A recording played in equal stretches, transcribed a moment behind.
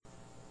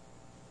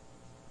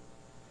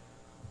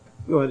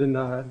Go ahead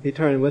and be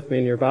turning with me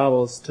in your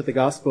Bibles to the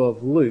Gospel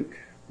of Luke.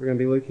 We're going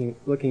to be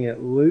looking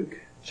at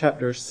Luke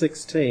chapter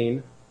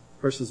 16,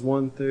 verses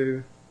 1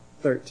 through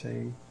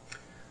 13.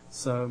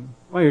 So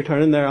while you're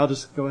turning there, I'll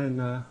just go ahead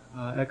and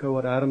echo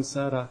what Adam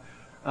said.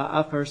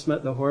 I first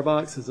met the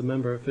Horbachs as a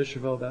member of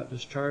Fisherville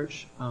Baptist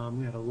Church.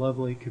 We had a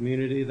lovely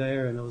community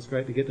there, and it was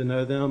great to get to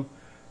know them.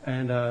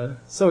 And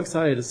so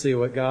excited to see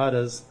what God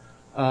has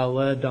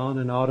led Dawn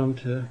and Autumn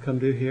to come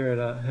do here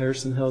at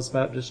Harrison Hills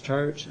Baptist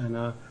Church.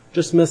 And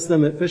just missed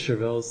them at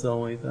Fisherville is the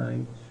only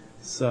thing.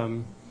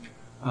 So,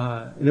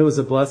 and it was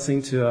a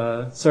blessing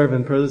to serve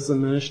in prison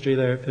ministry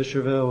there at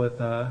Fisherville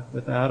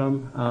with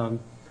Adam.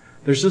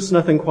 There's just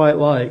nothing quite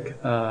like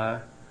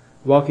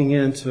walking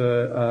into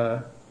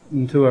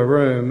a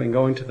room and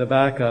going to the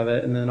back of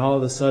it, and then all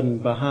of a sudden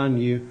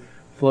behind you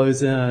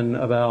flows in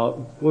about,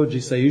 what would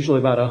you say, usually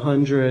about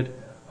 100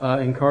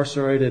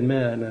 incarcerated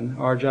men, and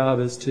our job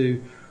is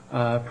to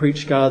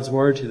preach God's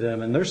word to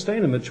them, and they're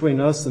standing between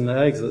us and the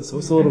exit, so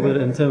it's a little bit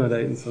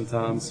intimidating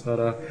sometimes.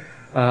 But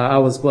I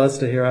was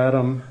blessed to hear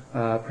Adam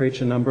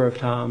preach a number of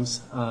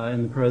times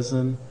in the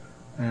prison,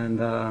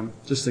 and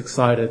just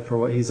excited for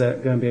what he's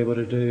going to be able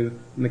to do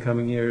in the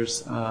coming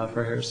years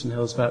for Harrison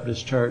Hills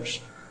Baptist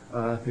Church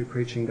through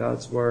preaching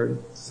God's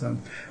word. So,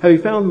 have you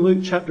found Luke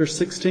chapter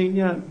 16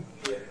 yet?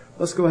 Yeah.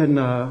 Let's go ahead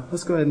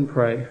and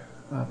pray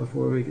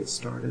before we get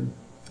started.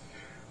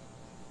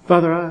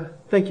 Father, I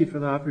thank you for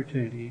the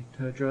opportunity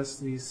to address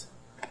these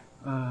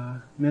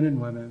men and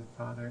women,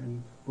 Father,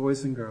 and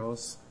boys and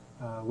girls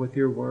with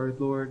your word,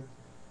 Lord.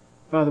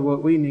 Father,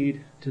 what we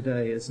need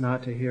today is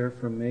not to hear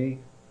from me,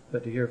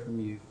 but to hear from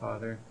you,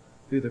 Father,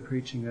 through the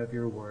preaching of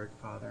your word,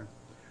 Father.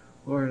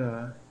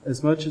 Lord,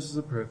 as much as is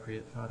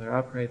appropriate, Father,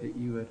 I pray that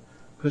you would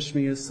push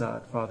me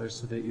aside, Father,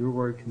 so that your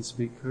word can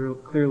speak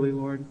clearly,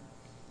 Lord.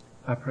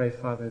 I pray,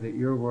 Father, that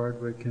your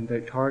word would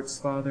convict hearts,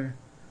 Father.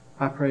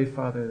 I pray,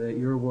 Father, that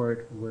your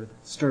word would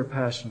stir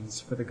passions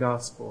for the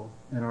gospel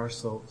in our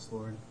souls,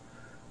 Lord.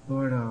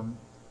 Lord,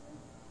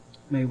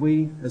 may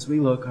we, as we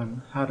look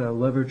on how to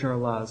leverage our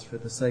lives for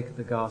the sake of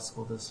the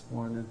gospel this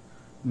morning,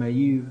 may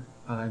you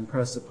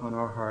impress upon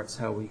our hearts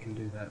how we can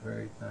do that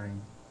very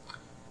thing.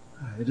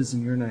 It is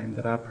in your name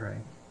that I pray.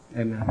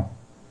 Amen.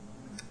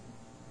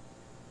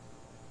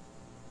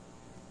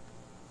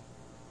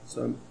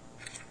 So,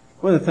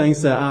 one of the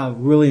things that I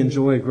really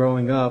enjoyed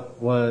growing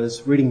up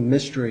was reading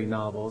mystery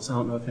novels. I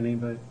don't know if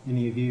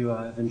any of you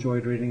have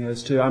enjoyed reading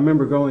those too. I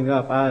remember growing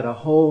up, I had a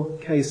whole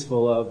case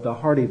full of the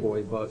Hardy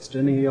Boy books. Do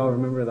any of y'all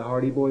remember the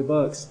Hardy Boy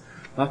books?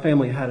 My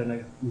family had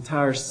an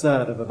entire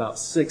set of about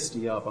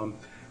 60 of them,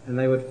 and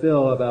they would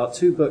fill about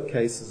 2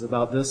 bookcases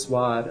about this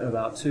wide,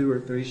 about 2 or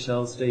 3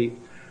 shelves deep.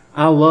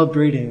 I loved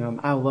reading them.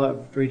 I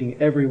loved reading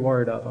every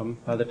word of them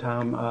by the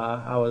time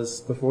I was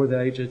before the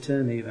age of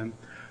 10 even.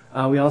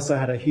 We also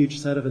had a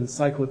huge set of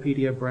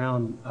Encyclopedia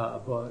Brown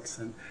books,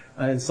 and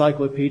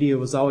Encyclopedia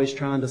was always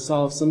trying to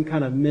solve some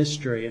kind of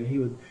mystery, and he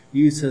would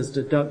use his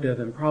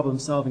deductive and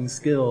problem-solving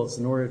skills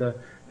in order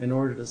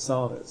to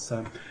solve it.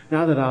 So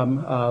now that I'm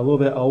a little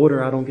bit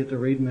older, I don't get to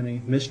read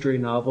many mystery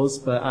novels,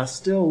 but I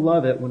still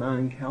love it when I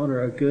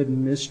encounter a good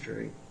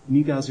mystery. And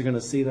you guys are going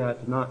to see that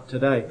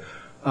today.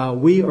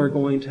 We are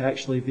going to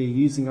actually be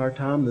using our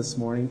time this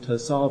morning to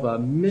solve a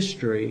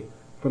mystery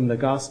from the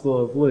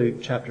Gospel of Luke,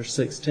 chapter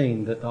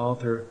 16, that the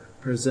author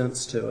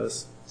presents to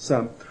us.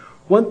 So,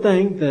 one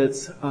thing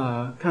that's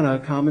kind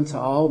of common to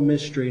all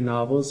mystery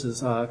novels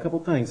is a couple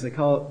things. They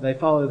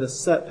follow the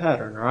set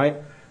pattern, right?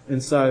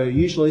 And so,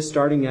 usually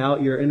starting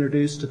out, you're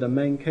introduced to the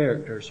main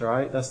characters,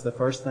 right? That's the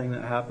first thing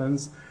that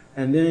happens.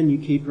 And then you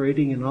keep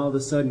reading, and all of a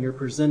sudden you're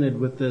presented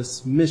with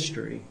this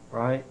mystery,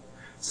 right?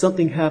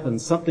 Something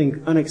happens,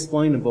 something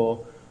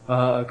unexplainable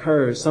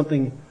occurs,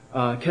 something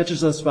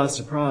catches us by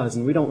surprise,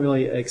 and we don't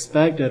really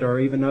expect it or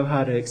even know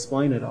how to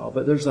explain it all.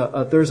 But there's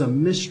a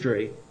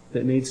mystery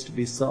that needs to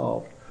be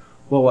solved.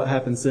 Well, what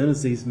happens then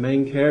is these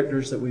main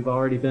characters that we've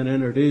already been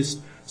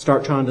introduced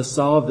start trying to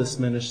solve this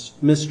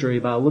mystery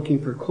by looking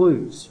for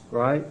clues,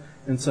 right?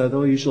 And so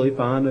they'll usually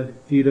find a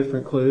few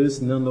different clues,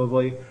 and then they'll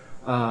be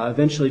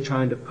eventually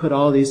trying to put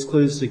all these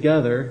clues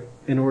together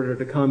in order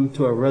to come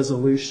to a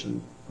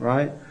resolution,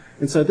 right?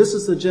 And so this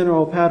is the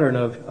general pattern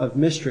of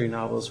mystery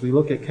novels. We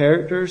look at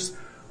characters,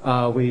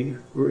 we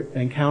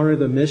encounter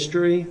the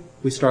mystery,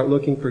 we start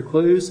looking for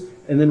clues,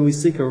 and then we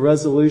seek a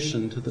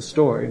resolution to the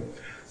story.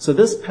 So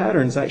this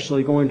pattern is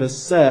actually going to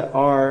set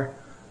our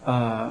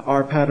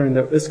pattern.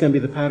 It's going to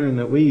be the pattern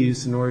that we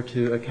use in order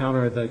to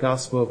encounter the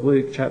Gospel of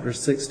Luke, chapter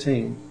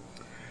 16.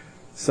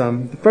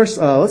 So first,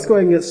 let's go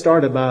ahead and get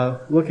started by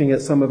looking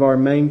at some of our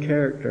main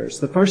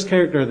characters. The first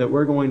character that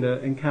we're going to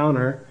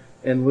encounter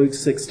in Luke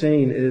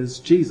 16 is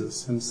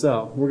Jesus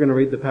himself. We're going to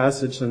read the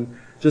passage in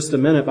just a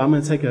minute, but I'm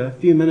going to take a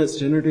few minutes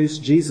to introduce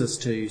Jesus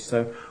to you.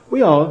 So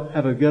we all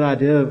have a good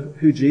idea of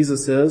who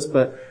Jesus is,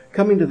 but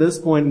coming to this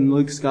point in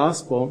Luke's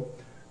Gospel,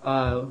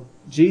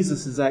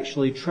 Jesus is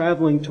actually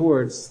traveling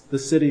towards the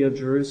city of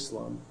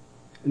Jerusalem.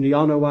 And do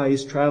y'all know why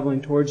he's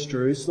traveling towards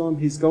Jerusalem?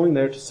 He's going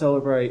there to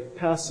celebrate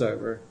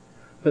Passover.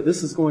 But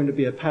this is going to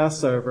be a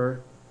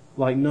Passover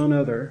like none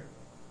other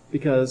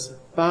because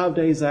 5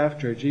 days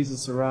after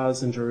Jesus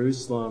arrives in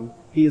Jerusalem,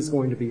 he is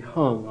going to be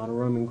hung on a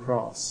Roman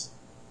cross.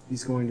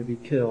 He's going to be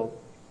killed.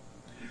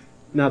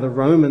 Now the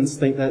Romans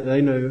think that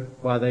they knew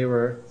why they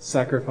were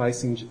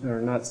sacrificing,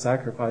 or not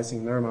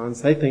sacrificing their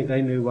minds. They think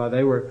they knew why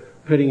they were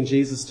putting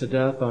Jesus to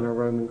death on a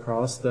Roman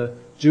cross. The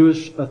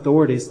Jewish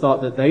authorities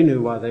thought that they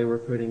knew why they were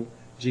putting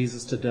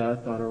Jesus to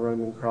death on a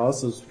Roman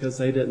cross. It was because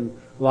they didn't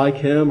like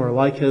him or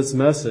like his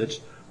message.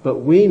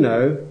 But we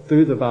know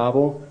through the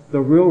Bible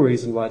the real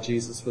reason why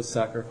Jesus was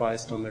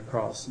sacrificed on the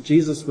cross.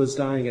 Jesus was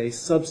dying a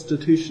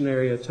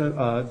substitutionary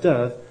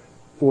death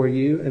for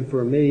you and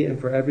for me and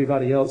for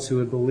everybody else who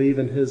would believe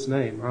in his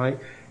name, right?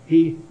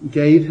 He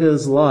gave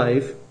his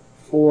life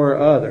for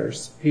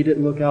others. He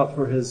didn't look out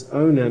for his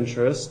own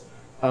interest,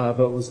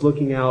 but was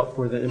looking out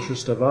for the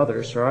interest of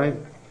others, right?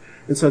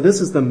 And so this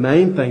is the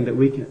main thing that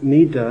we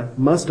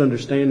must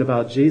understand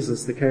about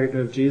Jesus, the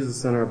character of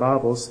Jesus in our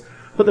Bibles.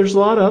 But there's a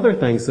lot of other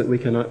things that we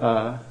can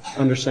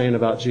understand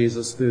about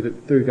Jesus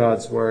through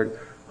God's Word.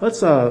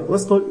 Let's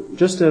look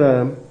just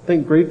at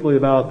think briefly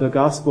about the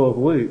Gospel of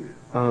Luke.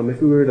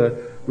 If we were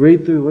to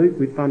read through Luke,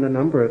 we'd find a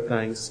number of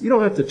things. You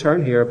don't have to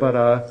turn here,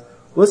 but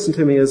listen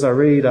to me as I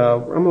read.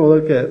 I'm going to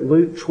look at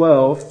Luke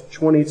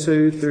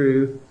 12:22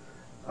 through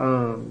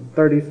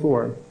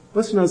 34.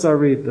 Listen as I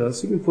read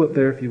this. You can flip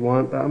there if you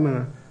want, but I'm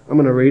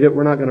going to read it.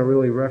 We're not going to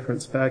really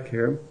reference back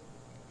here.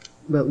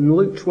 But in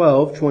Luke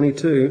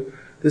 12:22,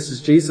 this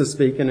is Jesus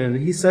speaking, and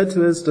he said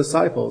to his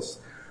disciples,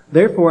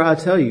 "Therefore I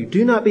tell you,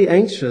 do not be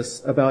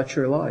anxious about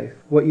your life,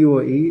 what you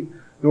will eat,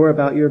 nor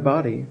about your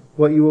body,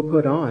 what you will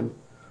put on.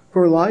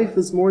 For life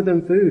is more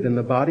than food, and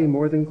the body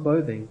more than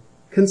clothing.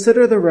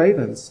 Consider the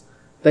ravens.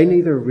 They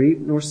neither reap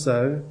nor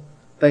sow.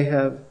 They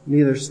have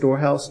neither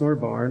storehouse nor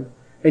barn,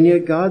 and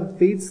yet God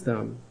feeds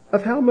them.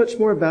 Of how much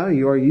more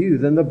value are you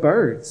than the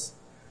birds?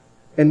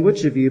 And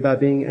which of you, by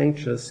being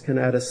anxious, can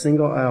add a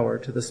single hour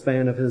to the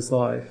span of his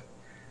life?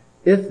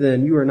 If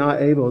then you are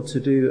not able to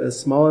do as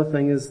small a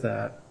thing as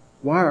that,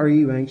 why are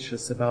you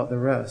anxious about the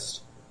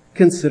rest?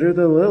 Consider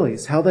the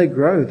lilies, how they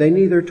grow. They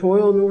neither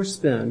toil nor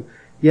spin.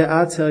 Yet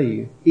I tell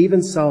you,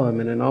 even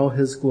Solomon in all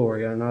his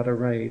glory are not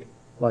arrayed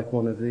like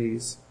one of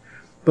these.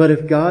 But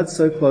if God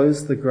so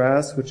clothes the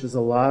grass which is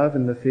alive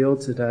in the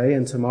field today,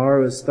 and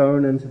tomorrow is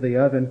thrown into the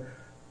oven,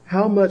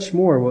 how much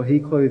more will he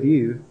clothe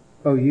you,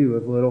 O you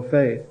of little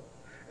faith?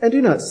 And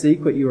do not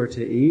seek what you are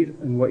to eat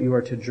and what you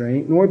are to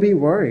drink, nor be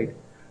worried.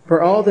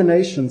 For all the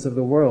nations of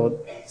the world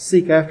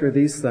seek after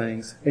these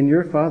things, and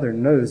your Father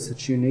knows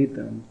that you need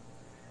them.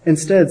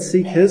 Instead,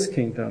 seek his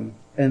kingdom,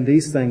 and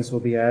these things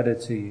will be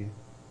added to you.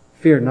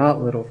 Fear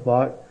not, little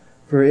flock,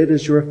 for it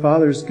is your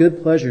Father's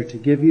good pleasure to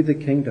give you the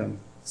kingdom.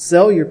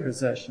 Sell your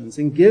possessions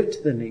and give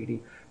to the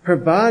needy.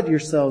 Provide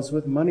yourselves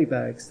with money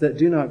bags that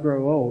do not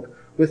grow old,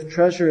 with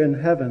treasure in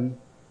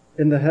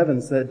the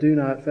heavens that do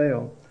not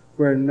fail,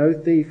 where no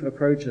thief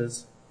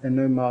approaches and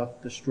no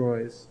moth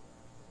destroys.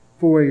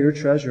 For where your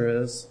treasure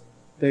is,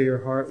 there your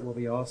heart will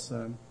be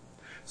also."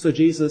 So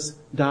Jesus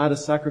died a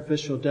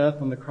sacrificial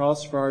death on the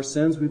cross for our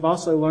sins. We've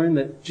also learned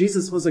that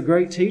Jesus was a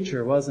great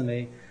teacher, wasn't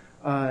he?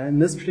 In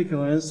this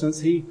particular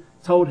instance, he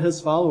told his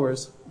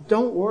followers,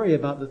 don't worry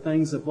about the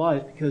things of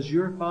life, because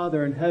your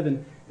Father in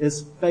heaven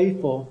is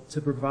faithful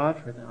to provide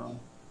for them.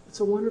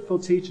 It's a wonderful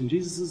teaching.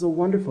 Jesus is a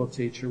wonderful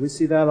teacher. We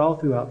see that all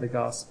throughout the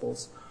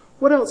Gospels.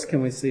 What else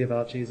can we see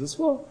about Jesus?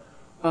 Well,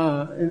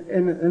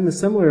 in a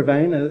similar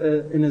vein,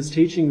 in his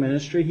teaching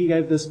ministry, he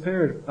gave this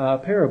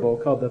parable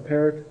called the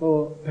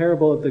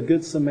parable of the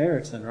Good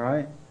Samaritan,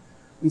 right?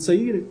 And so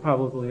you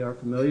probably are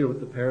familiar with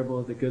the parable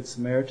of the Good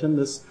Samaritan.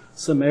 This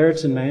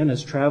Samaritan man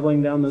is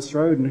traveling down this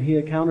road, and he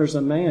encounters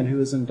a man who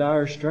is in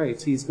dire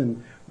straits. He's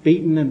been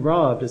beaten and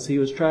robbed as he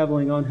was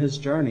traveling on his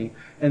journey.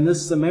 And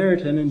this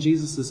Samaritan in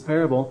Jesus'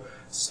 parable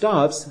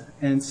stops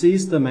and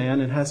sees the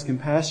man and has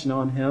compassion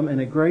on him, and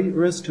at great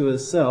risk to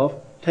himself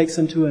takes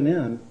him to an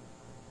inn.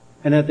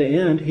 And at the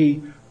end,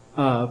 he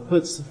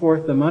puts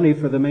forth the money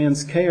for the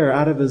man's care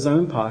out of his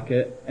own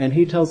pocket, and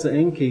he tells the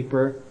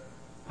innkeeper,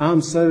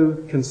 I'm so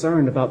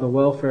concerned about the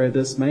welfare of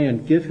this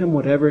man. Give him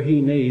whatever he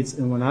needs,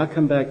 and when I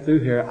come back through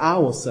here, I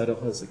will settle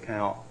his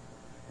account.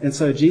 And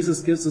so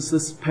Jesus gives us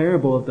this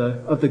parable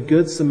of the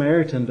Good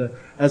Samaritan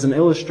as an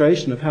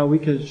illustration of how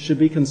we should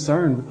be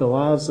concerned with the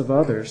lives of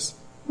others.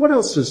 What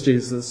else does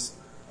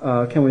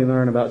can we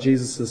learn about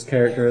Jesus'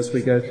 character as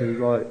we go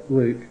through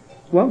Luke?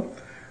 Well,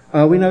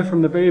 we know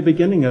from the very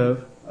beginning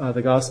of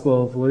the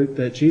Gospel of Luke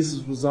that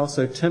Jesus was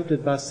also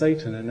tempted by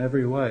Satan in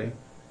every way.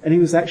 And he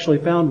was actually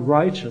found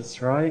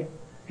righteous, right?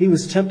 He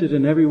was tempted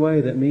in every way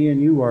that me and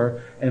you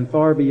are, and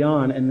far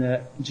beyond, and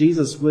that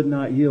Jesus would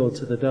not yield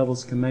to the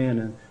devil's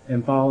command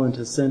and fall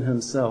into sin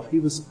himself.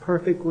 He was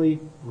perfectly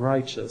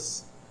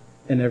righteous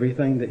in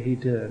everything that he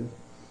did.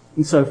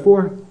 And so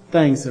 4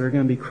 things that are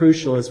going to be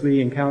crucial as we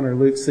encounter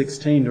Luke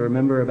 16 to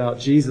remember about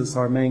Jesus,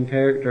 our main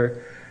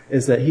character,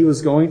 is that he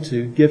was going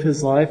to give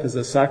his life as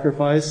a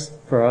sacrifice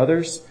for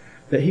others,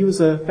 that he was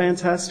a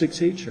fantastic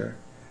teacher,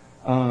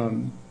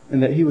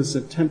 and that he was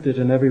tempted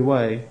in every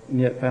way and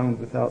yet found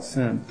without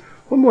sin.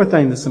 One more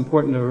thing that's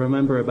important to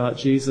remember about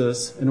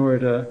Jesus in order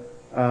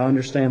to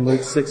understand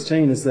Luke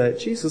 16 is that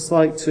Jesus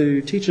liked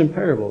to teach in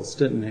parables,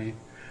 didn't he?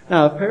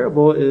 Now, a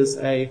parable is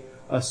a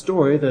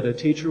story that a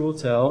teacher will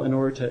tell in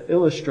order to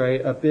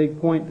illustrate a big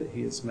point that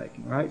he is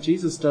making, right?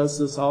 Jesus does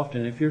this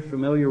often. If you're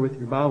familiar with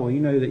your Bible, you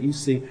know that you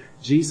see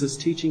Jesus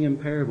teaching in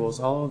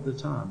parables all of the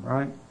time,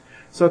 right?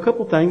 So a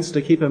couple things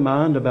to keep in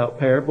mind about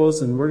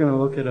parables, and we're going to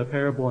look at a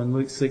parable in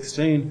Luke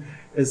 16,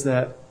 is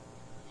that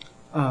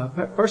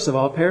first of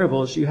all,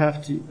 parables, you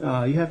have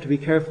to be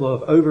careful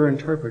of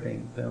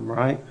over-interpreting them,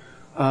 right?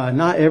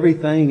 Not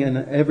everything in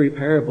every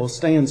parable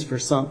stands for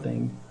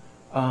something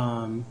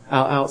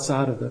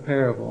outside of the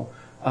parable.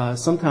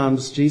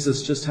 Sometimes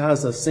Jesus just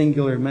has a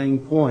singular main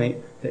point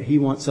that he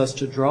wants us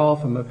to draw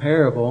from a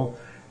parable,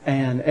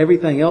 and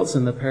everything else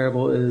in the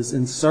parable is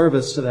in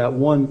service to that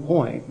one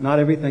point. Not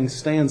everything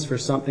stands for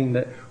something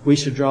that we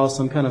should draw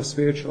some kind of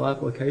spiritual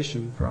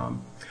application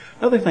from.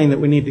 Another thing that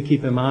we need to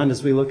keep in mind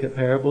as we look at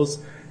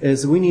parables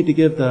is we need to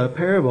give the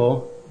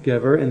parable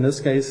giver, in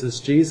this case is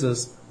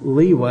Jesus,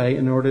 leeway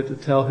in order to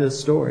tell his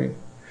story.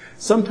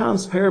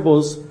 Sometimes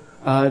parables,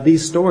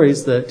 these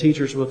stories that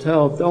teachers will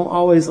tell, don't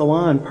always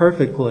align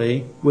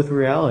perfectly with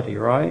reality,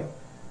 right?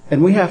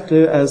 And we have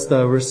to, as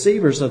the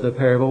receivers of the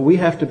parable, we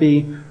have to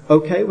be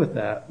okay with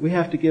that. We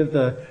have to give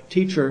the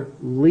teacher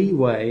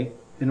leeway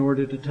in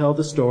order to tell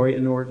the story,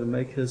 in order to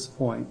make his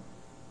point.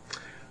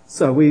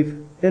 So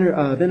we've been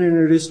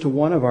introduced to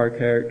one of our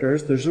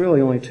characters. There's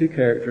really only two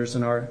characters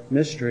in our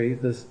mystery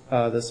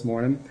this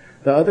morning.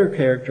 The other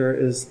character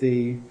is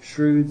the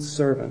shrewd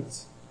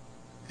servant.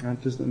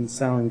 That doesn't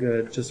sound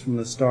good just from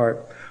the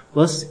start.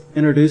 Let's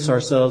introduce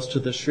ourselves to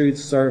the shrewd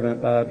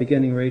servant by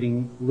beginning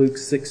reading Luke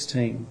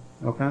 16.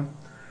 Okay?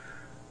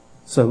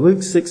 So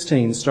Luke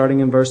 16, starting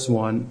in verse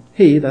 1.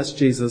 He, that's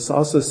Jesus,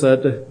 also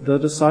said to the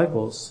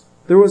disciples,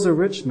 "There was a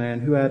rich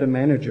man who had a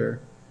manager,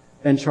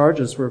 and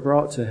charges were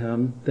brought to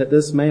him that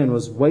this man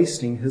was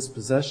wasting his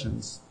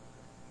possessions.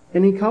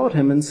 And he called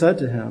him and said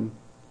to him,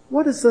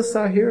 'What is this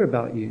I hear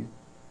about you?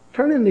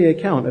 Turn in the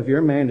account of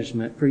your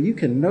management, for you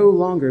can no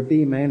longer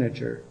be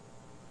manager.'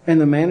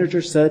 And the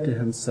manager said to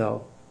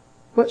himself,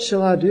 'What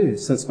shall I do,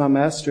 since my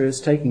master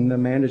is taking the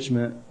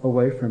management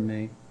away from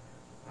me?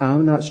 I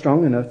am not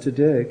strong enough to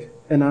dig,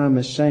 and I am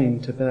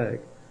ashamed to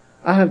beg.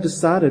 I have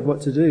decided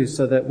what to do,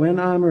 so that when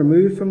I am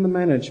removed from the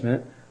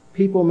management,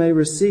 people may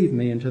receive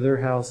me into their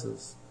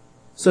houses.'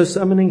 So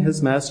summoning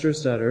his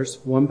master's debtors,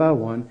 one by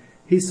one,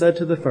 he said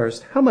to the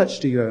first, 'How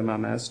much do you owe my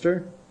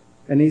master?'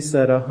 And he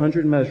said,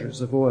 100 measures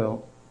of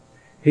oil.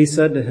 He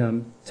said to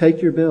him,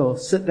 'Take your bill,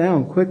 sit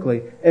down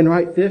quickly, and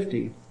write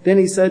 50. Then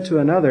he said to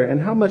another,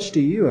 'And how much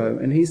do you owe?'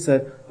 And he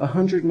said,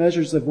 100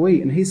 measures of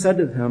wheat. And he said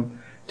to him,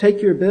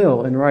 'Take your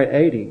bill, and write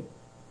 80.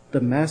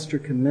 The master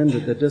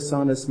commended the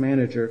dishonest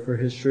manager for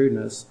his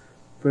shrewdness.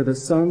 For the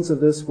sons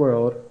of this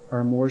world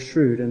are more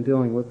shrewd in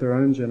dealing with their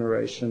own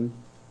generation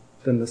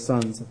than the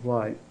sons of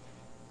light.'"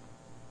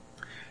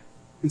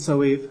 And so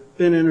we've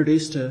been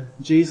introduced to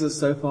Jesus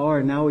so far,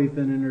 and now we've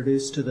been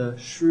introduced to the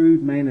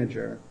shrewd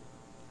manager.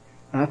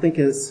 And I think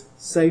it's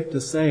safe to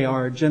say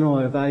our general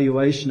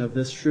evaluation of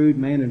this shrewd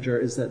manager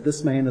is that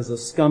this man is a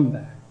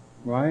scumbag,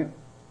 right?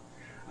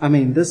 I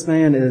mean, this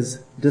man is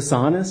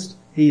dishonest.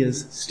 He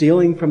is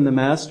stealing from the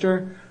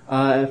master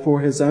for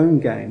his own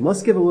gain.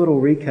 Let's give a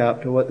little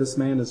recap to what this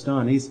man has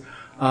done. He's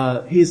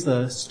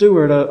the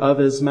steward of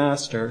his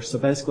master. So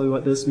basically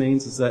what this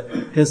means is that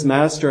his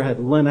master had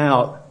lent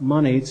out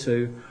money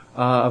to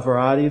a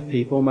variety of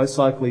people, most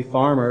likely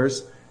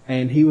farmers,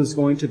 and he was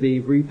going to be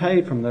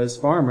repaid from those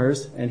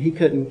farmers, and he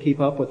couldn't keep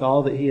up with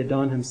all that he had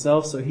done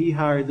himself, so he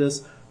hired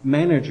this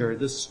manager,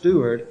 this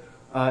steward,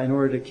 in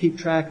order to keep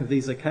track of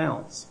these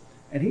accounts.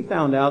 And he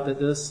found out that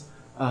this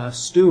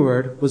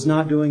steward was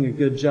not doing a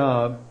good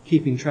job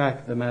keeping track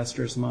of the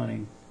master's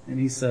money. And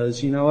he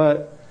says, "You know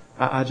what?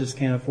 I just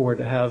can't afford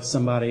to have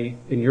somebody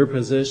in your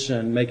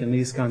position making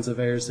these kinds of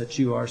errors that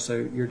you are,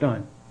 so you're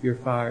done. You're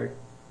fired."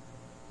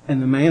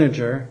 And the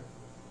manager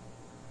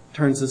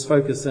turns his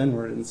focus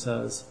inward and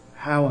says,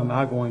 "How am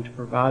I going to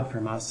provide for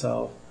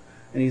myself?"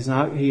 And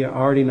he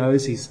already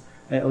knows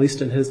at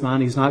least in his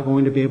mind, he's not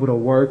going to be able to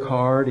work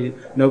hard.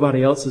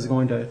 Nobody else is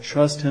going to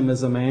trust him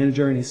as a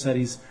manager. And he said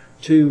he's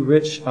too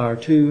rich, or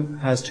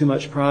has too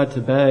much pride to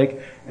beg.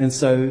 And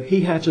so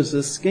he hatches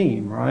this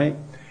scheme, right?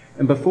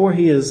 And before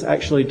he is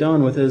actually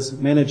done with his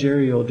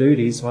managerial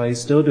duties, while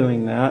he's still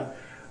doing that,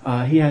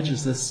 he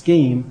hatches this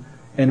scheme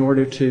in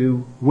order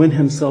to win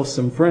himself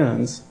some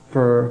friends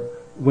for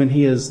when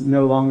he is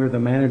no longer the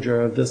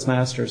manager of this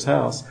master's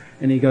house.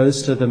 And he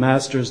goes to the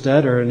master's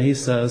debtor and he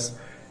says,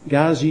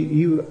 "Guys,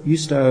 you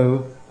used to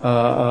owe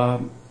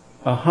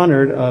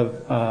 100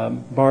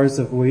 of bars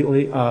of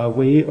wheat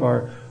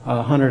or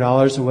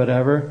 $100 or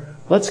whatever.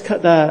 Let's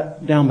cut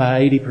that down by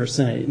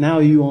 80%. Now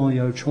you only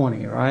owe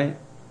 20, right?"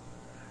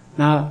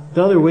 Now,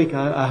 the other week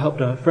I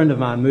helped a friend of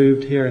mine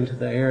moved here into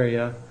the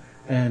area,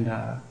 and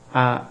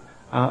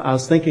I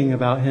was thinking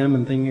about him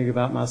and thinking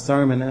about my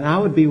sermon, and I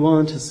would be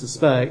willing to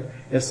suspect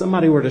if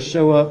somebody were to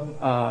show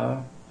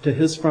up to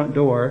his front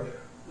door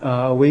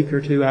a week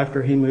or two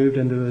after he moved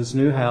into his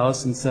new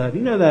house and said,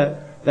 you know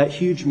that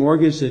huge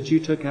mortgage that you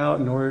took out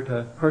in order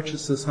to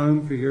purchase this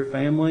home for your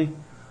family?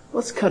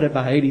 Let's cut it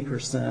by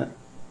 80%.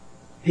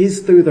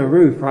 He's through the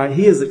roof, right?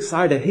 He is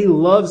excited. He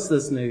loves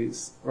this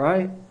news,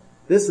 right?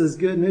 This is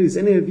good news.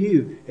 Any of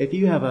you, if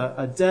you have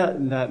a debt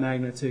in that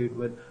magnitude,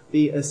 would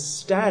be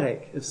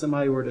ecstatic if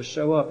somebody were to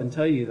show up and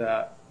tell you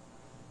that.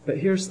 But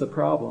here's the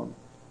problem.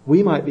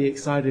 We might be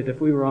excited if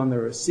we were on the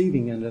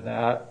receiving end of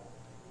that,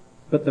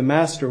 but the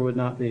master would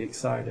not be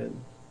excited.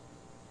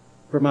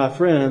 For my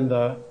friend,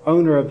 the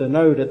owner of the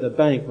note at the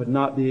bank would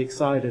not be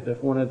excited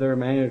if one of their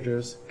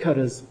managers cut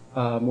his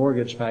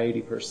mortgage by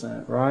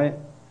 80%, right?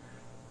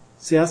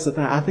 See, that's the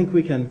thing. I think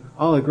we can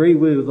all agree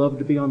we would love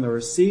to be on the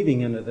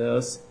receiving end of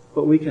this,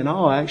 but we can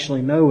all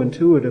actually know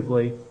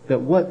intuitively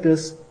that what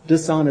this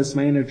dishonest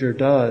manager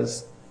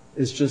does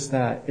is just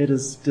that. It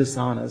is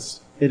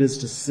dishonest. It is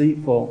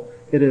deceitful.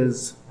 It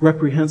is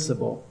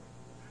reprehensible.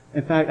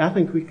 In fact, I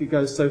think we could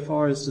go so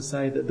far as to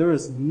say that there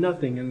is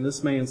nothing in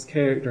this man's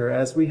character,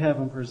 as we have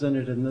him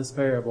presented in this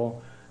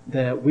parable,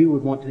 that we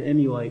would want to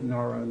emulate in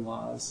our own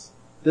lives.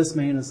 This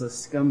man is a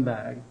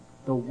scumbag,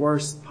 the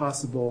worst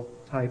possible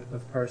type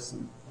of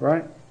person,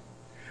 right?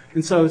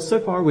 And so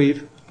far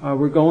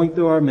we're going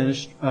through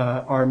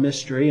our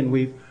mystery, and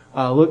we've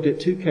looked at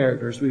two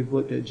characters. We've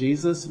looked at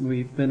Jesus, and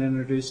we've been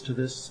introduced to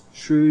this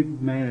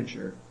shrewd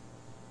manager.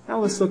 Now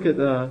let's look at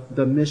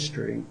the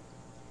mystery.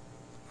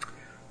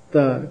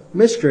 The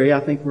mystery,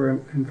 I think we're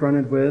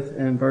confronted with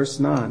in verse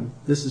 9.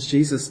 This is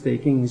Jesus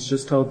speaking. He's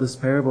just told this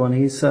parable, and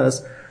he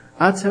says,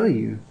 I tell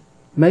you,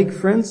 make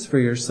friends for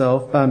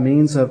yourself by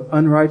means of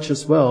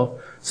unrighteous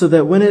wealth, so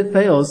that when it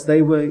fails,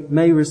 they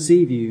may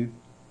receive you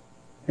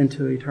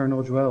into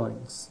eternal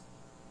dwellings.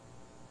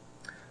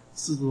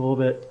 This is a little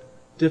bit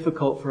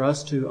difficult for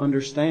us to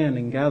understand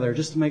and gather,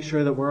 just to make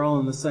sure that we're all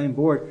on the same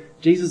board.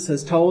 Jesus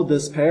has told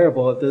this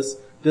parable of this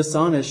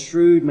dishonest,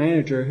 shrewd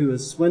manager who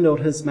has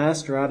swindled his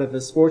master out of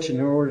his fortune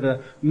in order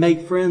to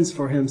make friends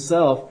for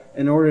himself,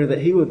 in order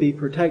that he would be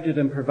protected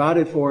and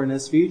provided for in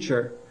his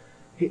future.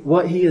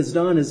 What he has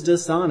done is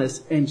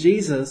dishonest, and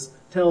Jesus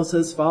tells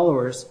his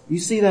followers, you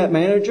see that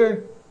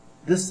manager?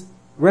 This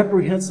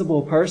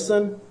reprehensible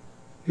person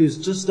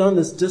who's just done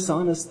this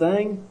dishonest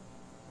thing?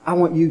 I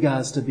want you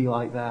guys to be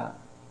like that.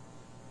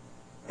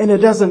 And it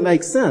doesn't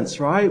make sense,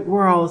 right?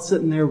 We're all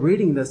sitting there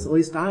reading this, at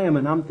least I am,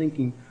 and I'm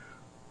thinking,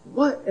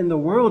 what in the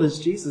world is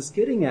Jesus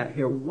getting at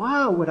here?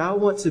 Why would I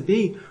want to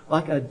be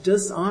like a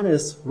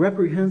dishonest,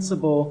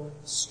 reprehensible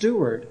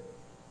steward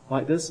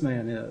like this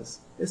man is?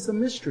 It's a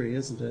mystery,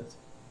 isn't it?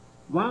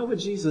 Why would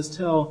Jesus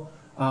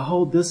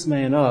hold this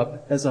man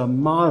up as a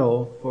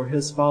model for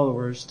his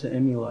followers to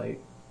emulate?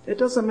 It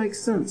doesn't make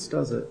sense,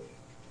 does it?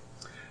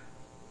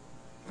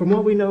 From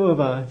what we know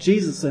of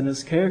Jesus and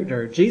his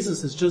character,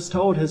 Jesus has just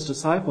told his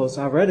disciples,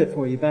 I read it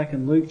for you back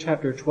in Luke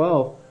chapter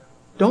 12,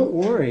 don't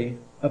worry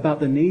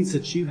about the needs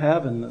that you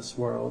have in this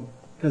world,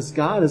 because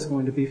God is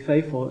going to be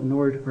faithful in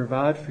order to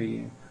provide for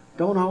you.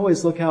 Don't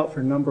always look out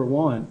for number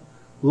one.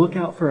 Look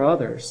out for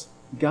others.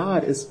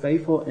 God is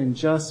faithful and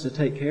just to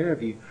take care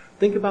of you.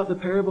 Think about the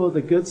parable of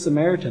the Good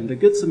Samaritan. The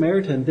Good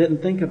Samaritan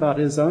didn't think about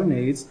his own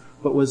needs,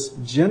 but was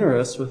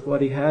generous with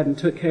what he had and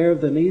took care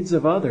of the needs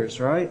of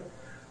others, right?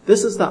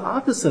 This is the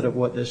opposite of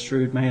what this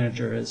shrewd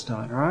manager has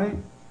done, right?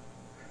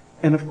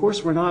 And of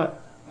course, we're not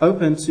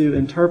open to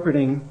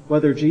interpreting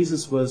whether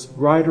Jesus was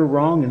right or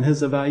wrong in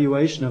his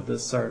evaluation of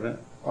this servant,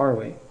 are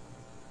we?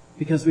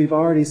 Because we've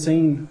already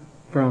seen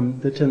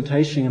from the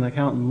temptation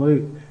account in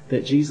Luke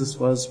that Jesus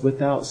was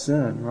without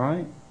sin,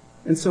 right?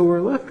 And so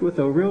we're left with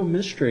a real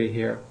mystery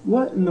here.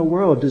 What in the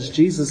world does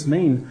Jesus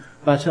mean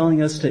by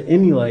telling us to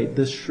emulate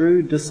this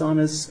shrewd,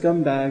 dishonest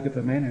scumbag of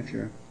a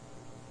manager?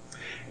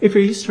 If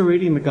you're used to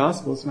reading the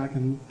Gospels, and I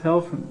can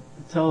tell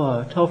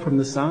from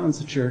the signs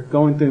that you're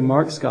going through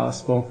Mark's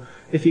Gospel,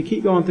 if you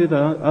keep going through the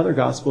other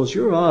Gospels,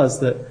 you realize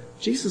that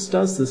Jesus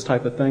does this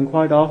type of thing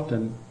quite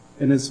often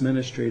in his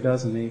ministry,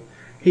 doesn't he?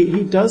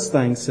 He does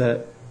things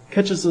that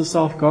catches us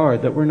off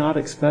guard that we're not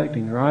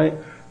expecting, right?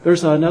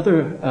 There's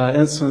another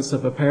instance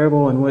of a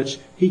parable in which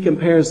he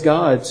compares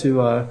God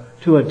to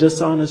a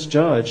dishonest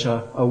judge.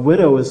 A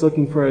widow is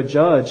looking for a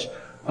judge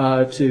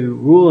to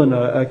rule in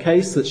a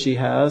case that she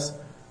has,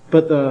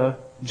 but the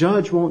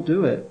judge won't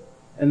do it.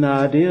 And the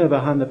idea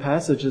behind the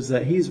passage is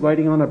that he's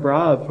waiting on a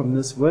bribe from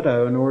this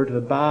widow in order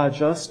to buy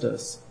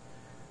justice.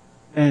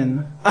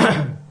 And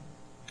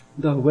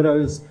the widow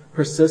is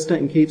persistent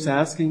and keeps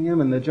asking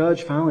him, and the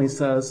judge finally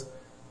says,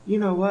 you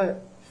know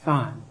what?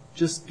 Fine.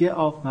 Just get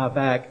off my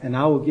back and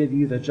I will give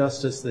you the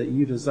justice that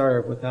you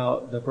deserve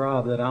without the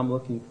bribe that I'm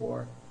looking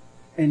for.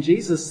 And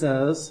Jesus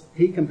says,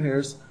 he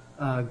compares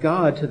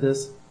God to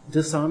this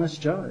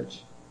dishonest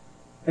judge.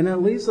 And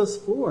that leaves us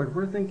floored.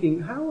 We're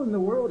thinking, how in the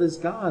world is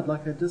God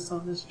like a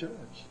dishonest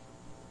judge?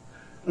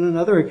 On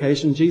another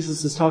occasion,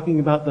 Jesus is talking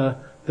about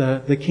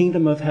the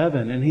kingdom of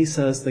heaven, and he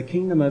says the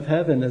kingdom of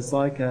heaven is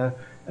like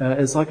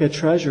a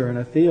treasure in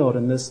a field,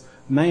 and this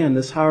man,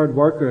 this hired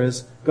worker,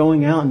 is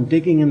going out and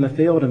digging in the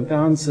field and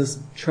finds this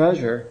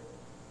treasure.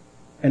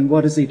 And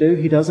what does he do?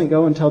 He doesn't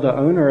go and tell the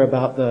owner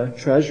about the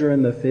treasure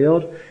in the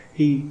field.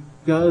 He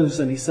goes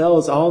and he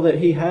sells all that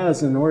he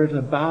has in order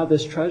to buy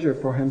this treasure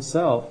for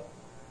himself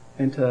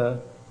and to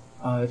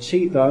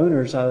cheat the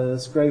owners out of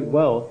this great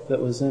wealth that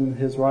was in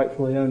his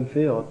rightfully owned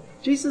field.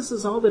 Jesus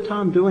is all the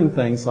time doing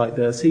things like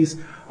this. He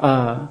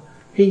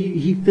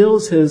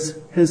fills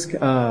his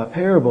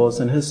parables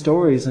and his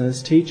stories and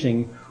his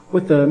teaching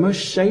with the most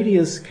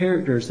shadiest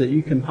characters that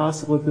you can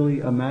possibly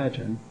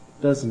imagine,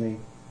 doesn't he?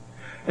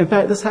 In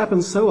fact, this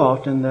happens so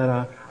often that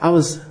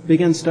I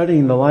began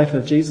studying the life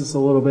of Jesus a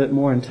little bit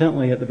more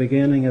intently at the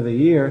beginning of the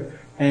year.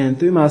 And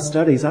through my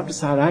studies, I've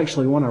decided I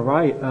actually want to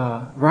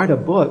write a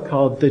book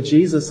called The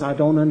Jesus I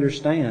Don't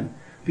Understand.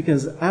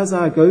 Because as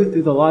I go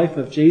through the life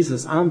of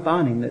Jesus, I'm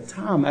finding that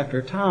time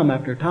after time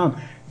after time,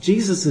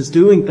 Jesus is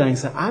doing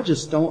things that I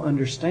just don't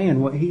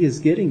understand what he is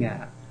getting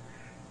at.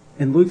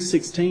 And Luke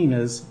 16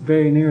 is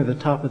very near the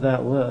top of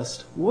that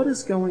list. What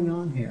is going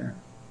on here?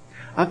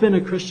 I've been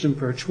a Christian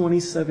for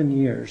 27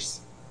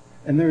 years,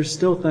 and there are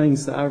still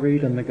things that I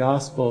read in the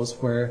Gospels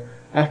where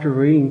after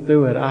reading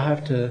through it, I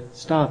have to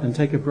stop and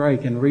take a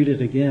break and read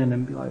it again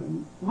and be like,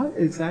 what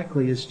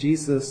exactly is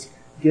Jesus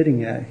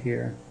getting at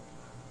here?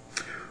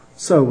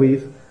 So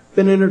we've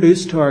been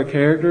introduced to our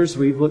characters.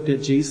 We've looked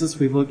at Jesus.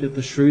 We've looked at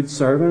the shrewd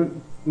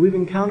servant. We've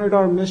encountered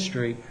our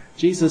mystery.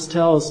 Jesus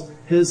tells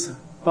his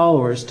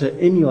followers to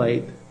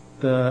emulate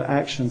the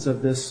actions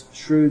of this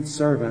shrewd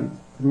servant.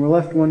 And we're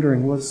left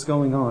wondering what's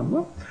going on.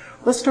 Well,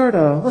 let's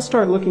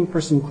start looking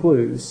for some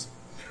clues.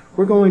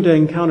 We're going to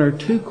encounter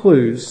two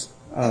clues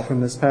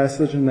from this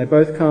passage, and they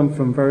both come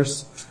from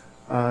verse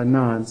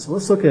 9. So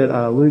let's look at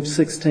Luke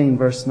 16,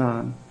 verse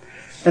 9.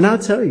 And I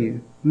tell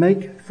you,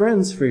 make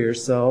friends for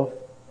yourself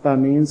by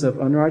means of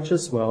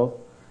unrighteous wealth,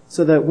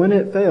 so that when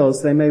it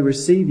fails, they may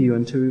receive you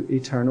into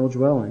eternal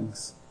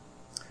dwellings.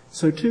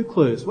 So two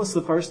clues. What's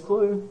the first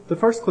clue? The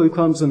first clue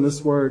comes in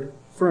this word,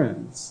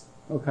 friends.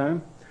 Okay?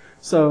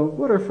 So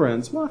what are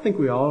friends? Well, I think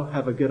we all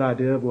have a good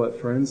idea of what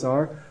friends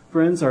are.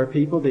 Friends are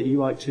people that you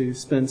like to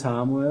spend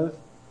time with.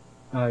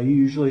 You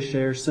usually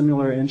share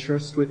similar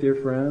interests with your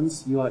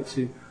friends. You like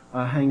to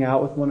hang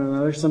out with one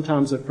another.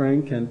 Sometimes a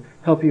friend can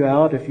help you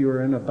out if you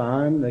are in a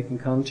bind. They can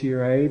come to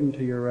your aid and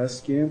to your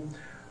rescue.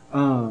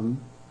 I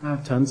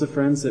have tons of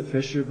friends at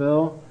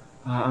Fisherville.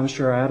 I'm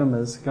sure Adam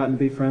has gotten to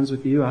be friends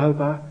with you. I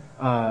hope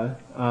I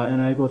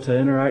am able to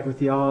interact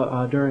with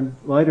y'all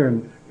later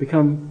and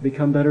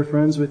become better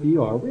friends with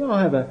you all. We all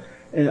have an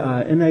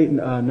innate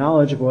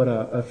knowledge of what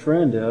a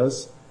friend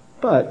is,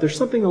 but there's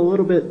something a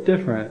little bit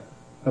different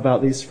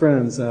about these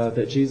friends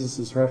that Jesus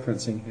is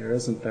referencing here,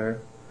 isn't there?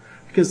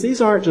 Because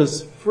these aren't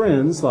just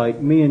friends like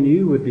me and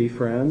you would be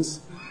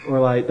friends, or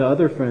like the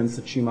other friends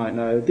that you might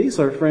know. These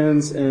are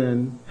friends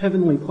in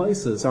heavenly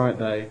places, aren't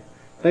they?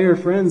 They are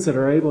friends that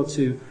are able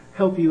to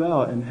help you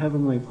out in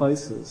heavenly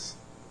places.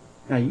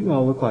 Now, you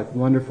all look like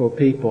wonderful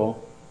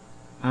people.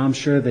 I'm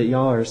sure that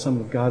y'all are some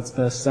of God's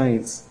best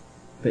saints.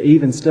 But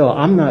even still,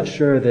 I'm not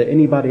sure that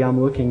anybody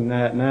I'm looking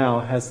at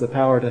now has the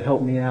power to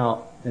help me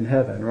out in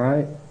heaven,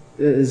 right?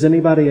 Is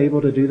anybody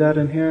able to do that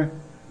in here?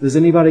 Does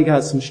anybody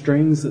got some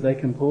strings that they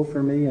can pull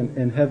for me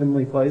in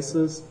heavenly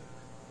places?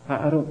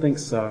 I don't think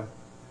so.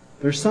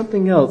 There's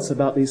something else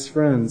about these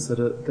friends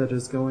that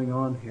is going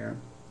on here.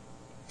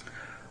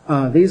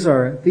 These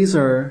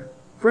are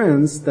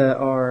friends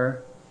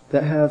that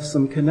have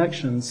some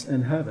connections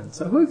in heaven.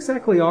 So who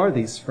exactly are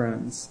these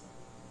friends?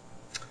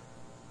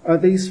 Are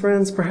these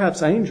friends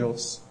perhaps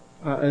angels?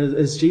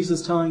 Is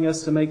Jesus telling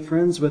us to make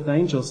friends with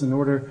angels in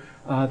order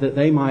that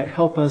they might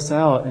help us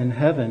out in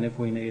heaven if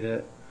we need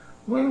it?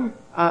 Well,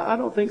 I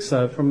don't think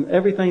so. From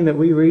everything that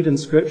we read in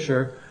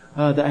Scripture,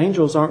 the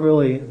angels aren't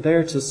really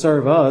there to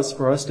serve us,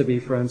 for us to be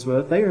friends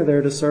with. They are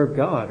there to serve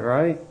God,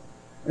 right?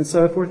 And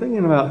so if we're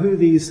thinking about who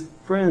these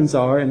friends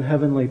are in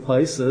heavenly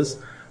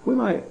places, we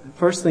might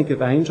first think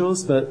of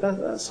angels, but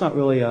that's not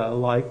really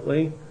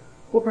likely.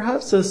 Well,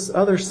 perhaps it's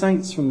other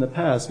saints from the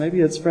past.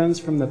 Maybe it's friends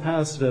from the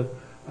past that have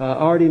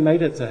already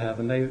made it to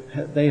heaven.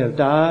 They have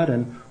died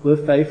and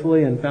lived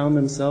faithfully and found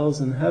themselves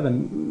in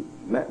heaven.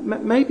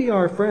 Maybe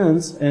our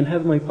friends in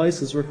heavenly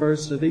places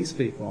refers to these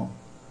people.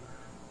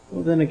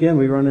 Well, then again,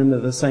 we run into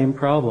the same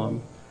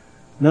problem.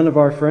 None of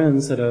our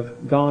friends that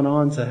have gone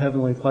on to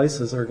heavenly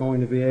places are going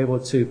to be able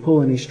to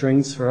pull any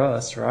strings for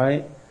us,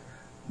 right?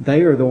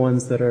 They are the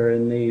ones that are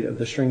in need of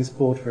the strings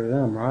pulled for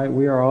them, right?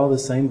 We are all the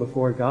same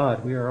before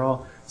God. We are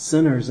all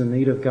sinners in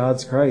need of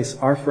God's grace.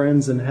 Our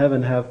friends in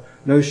heaven have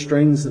no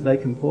strings that they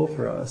can pull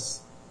for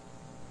us.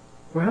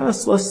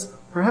 Perhaps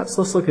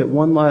let's look at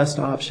one last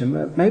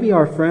option. Maybe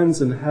our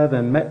friends in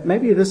heaven,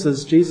 maybe this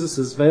is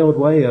Jesus' veiled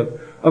way of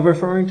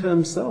referring to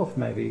himself,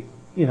 maybe.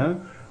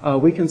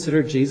 We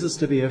consider Jesus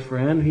to be a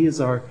friend. He is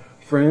our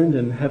friend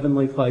in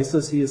heavenly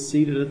places. He is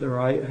seated at the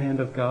right hand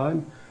of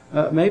God.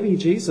 Maybe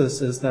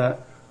Jesus is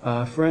that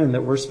friend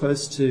that we're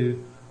supposed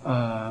to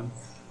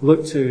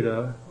look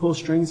to pull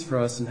strings for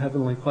us in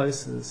heavenly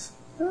places.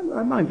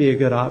 That might be a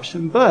good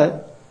option,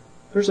 but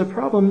there's a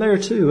problem there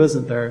too,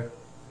 isn't there?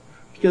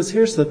 Because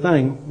here's the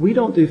thing. We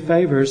don't do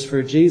favors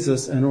for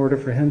Jesus in order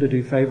for him to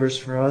do favors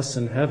for us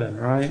in heaven,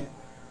 right?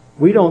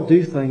 We don't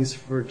do things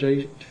for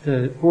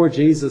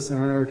Jesus in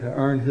order to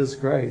earn his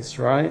grace,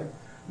 right?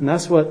 And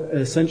that's what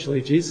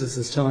essentially Jesus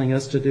is telling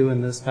us to do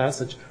in this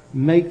passage.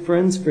 Make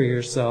friends for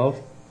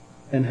yourself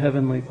in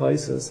heavenly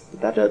places.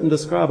 But that doesn't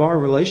describe our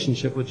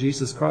relationship with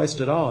Jesus Christ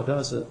at all,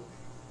 does it?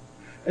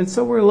 And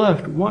so we're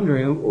left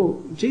wondering,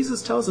 well,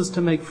 Jesus tells us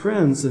to make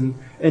friends in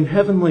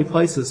heavenly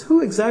places. Who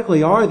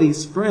exactly are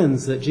these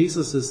friends that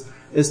Jesus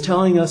is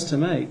telling us to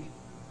make?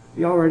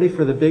 You all ready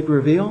for the big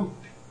reveal?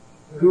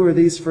 Who are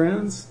these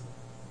friends?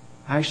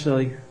 I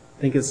actually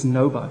think it's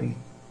nobody.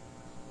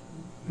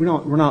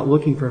 We're not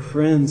looking for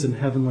friends in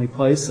heavenly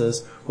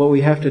places. What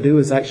we have to do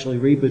is actually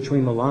read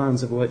between the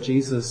lines of what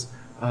Jesus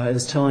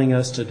is telling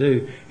us to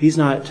do. He's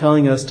not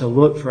telling us to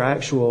look for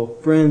actual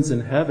friends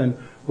in heaven.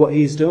 What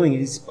he's doing,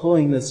 he's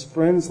pulling this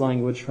friends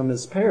language from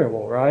this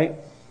parable, right?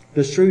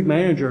 The shrewd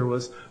manager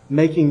was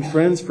making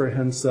friends for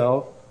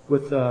himself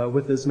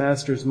with his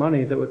master's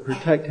money that would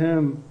protect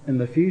him in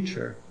the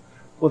future.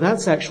 Well,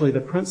 that's actually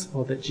the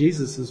principle that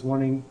Jesus is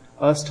wanting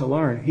us to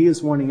learn. He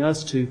is wanting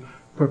us to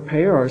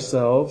prepare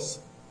ourselves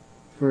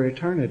for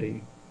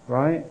eternity,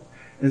 right?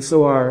 And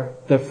so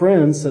the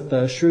friends that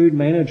the shrewd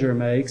manager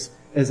makes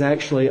is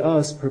actually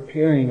us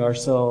preparing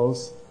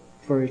ourselves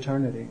for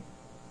eternity.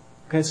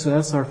 Okay, so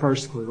that's our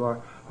first clue,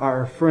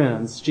 our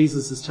friends.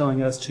 Jesus is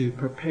telling us to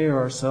prepare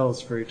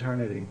ourselves for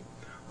eternity.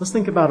 Let's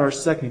think about our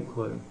second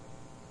clue.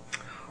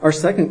 Our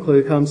second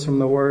clue comes from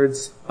the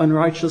words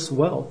unrighteous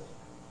wealth.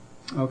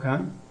 Okay?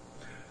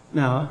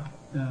 Now,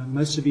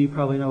 most of you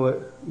probably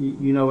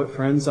know what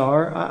friends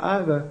are. I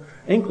have an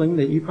inkling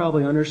that you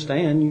probably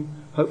understand. You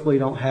hopefully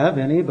don't have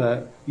any,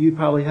 but you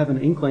probably have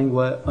an inkling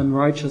what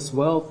unrighteous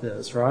wealth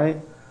is, right?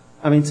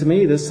 I mean, to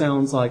me, this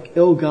sounds like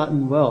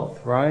ill-gotten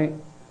wealth, right?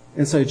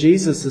 And so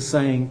Jesus is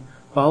saying,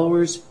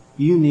 followers,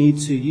 you need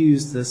to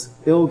use this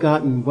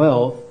ill-gotten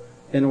wealth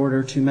in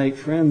order to make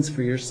friends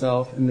for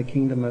yourself in the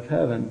kingdom of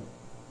heaven.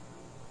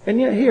 And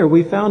yet here,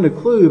 we found a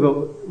clue,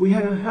 but we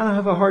kind of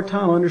have a hard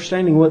time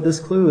understanding what this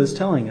clue is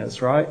telling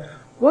us, right?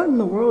 What in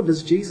the world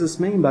does Jesus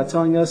mean by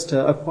telling us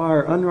to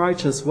acquire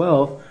unrighteous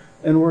wealth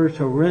in order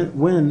to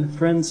win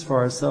friends for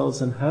ourselves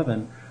in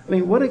heaven? I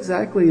mean, what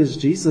exactly is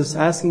Jesus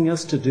asking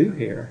us to do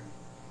here,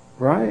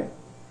 right?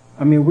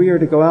 I mean, we are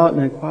to go out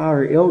and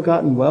acquire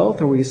ill-gotten wealth?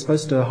 Are we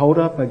supposed to hold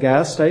up a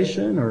gas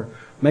station or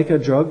make a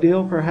drug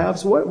deal,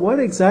 perhaps? What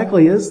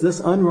exactly is this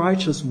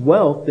unrighteous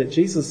wealth that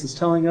Jesus is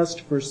telling us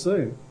to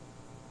pursue?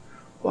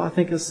 Well, I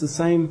think it's the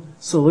same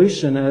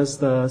solution as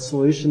the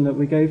solution that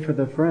we gave for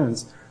the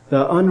friends.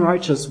 The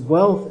unrighteous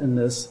wealth in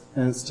this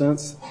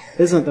instance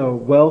isn't the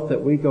wealth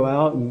that we go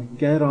out and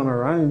get on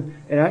our own.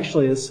 It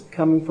actually is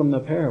coming from the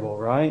parable,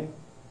 right?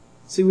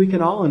 See, we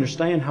can all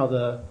understand how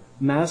the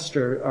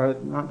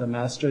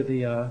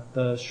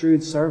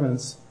shrewd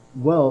servant's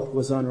wealth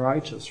was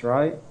unrighteous,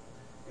 right?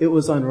 It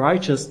was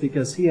unrighteous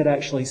because he had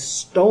actually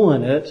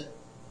stolen it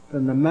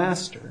from the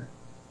master,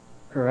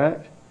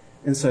 correct?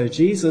 And so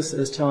Jesus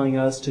is telling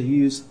us to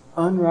use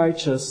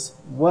unrighteous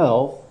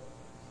wealth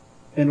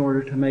in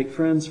order to make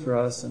friends for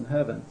us in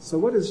heaven. So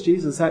what does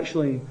Jesus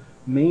actually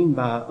mean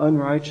by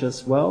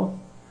unrighteous wealth?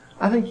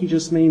 I think he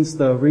just means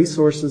the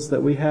resources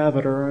that we have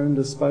at our own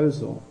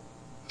disposal.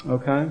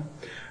 Okay?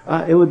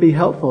 It would be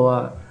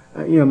helpful.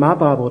 My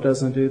Bible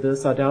doesn't do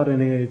this. I doubt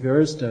any of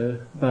yours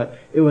do. But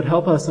it would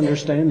help us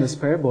understand this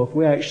parable if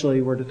we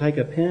actually were to take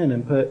a pen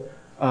and put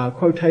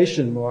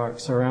quotation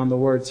marks around the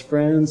words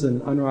friends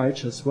and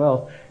unrighteous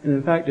wealth. And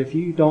in fact, if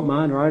you don't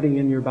mind writing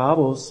in your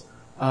Bibles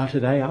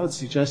today, I would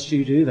suggest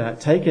you do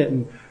that. Take it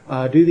and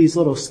do these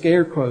little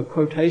scare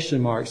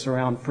quotation marks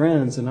around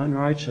friends and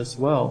unrighteous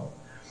wealth.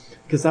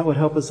 Because that would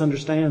help us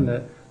understand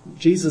that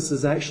Jesus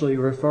is actually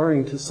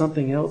referring to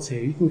something else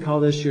here. You can call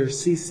this your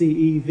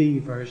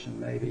CCEV version,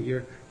 maybe,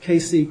 your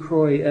K.C.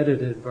 Croy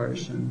edited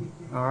version.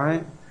 All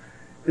right?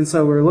 And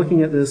so we're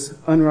looking at this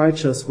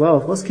unrighteous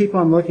wealth. Let's keep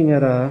on looking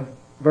at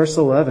verse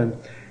 11.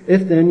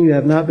 If then you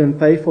have not been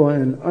faithful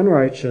in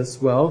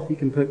unrighteous wealth, you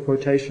can put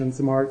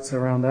quotations marks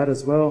around that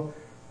as well,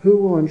 who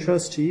will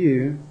entrust to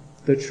you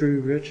the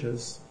true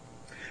riches?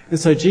 And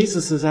so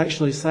Jesus is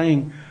actually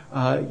saying,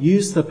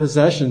 use the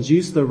possessions,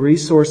 use the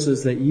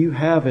resources that you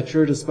have at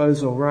your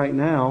disposal right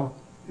now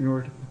in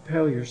order to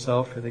propel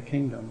yourself for the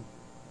kingdom.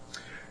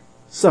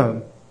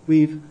 So,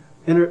 we've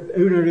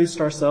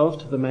introduced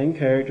ourselves to the main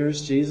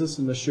characters, Jesus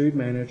and the shrewd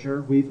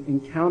manager. We've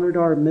encountered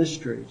our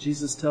mystery.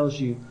 Jesus tells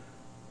you,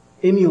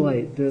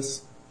 emulate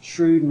this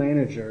shrewd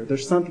manager.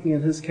 There's something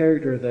in his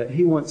character that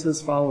he wants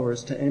his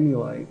followers to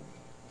emulate.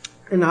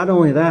 And not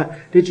only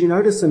that, did you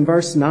notice in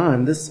verse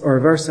 9,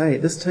 verse 8,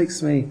 this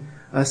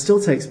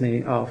still takes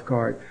me off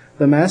guard.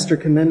 The master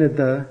commended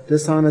the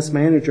dishonest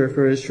manager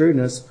for his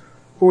shrewdness,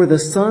 for the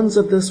sons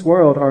of this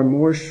world are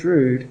more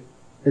shrewd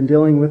in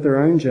dealing with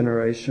their own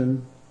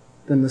generation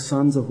than the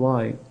sons of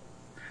light.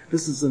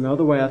 This is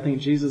another way I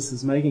think Jesus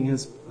is making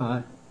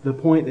the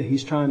point that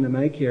he's trying to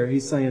make here.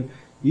 He's saying,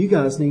 you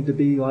guys need to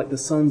be like the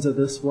sons of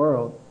this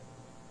world.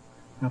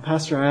 Now,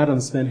 Pastor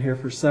Adam's been here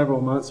for several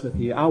months with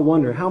you. I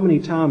wonder, how many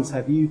times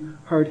have you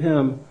heard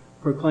him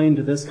proclaim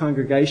to this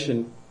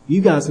congregation, you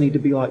guys need to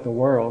be like the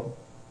world?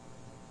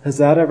 Has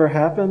that ever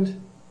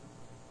happened?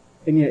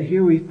 And yet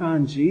here we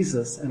find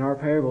Jesus in our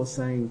parable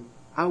saying,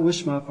 I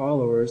wish my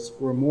followers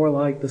were more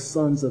like the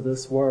sons of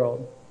this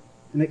world.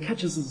 And it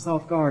catches us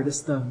off guard.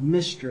 It's the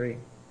mystery.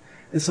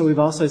 And so we've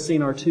also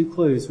seen our two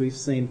clues. We've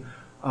seen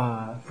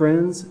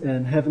friends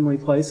in heavenly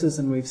places,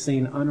 and we've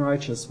seen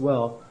unrighteous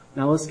wealth.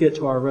 Now let's get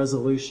to our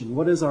resolution.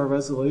 What is our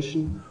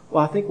resolution?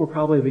 Well, I think we're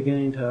probably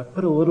beginning to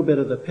put a little bit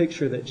of the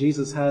picture that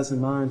Jesus has in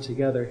mind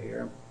together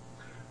here.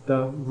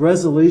 The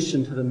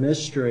resolution to the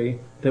mystery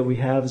that we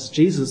have is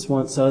Jesus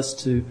wants us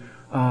to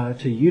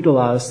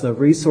utilize the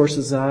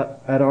resources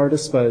at our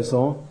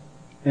disposal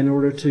in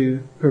order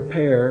to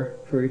prepare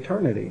for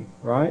eternity,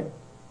 right?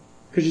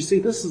 Because you see,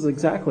 this is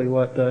exactly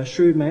what the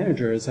shrewd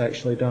manager has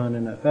actually done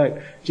in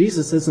effect.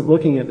 Jesus isn't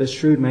looking at this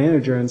shrewd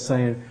manager and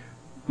saying,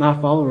 my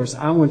followers,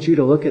 I want you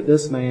to look at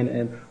this man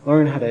and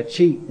learn how to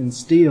cheat and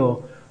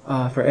steal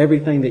for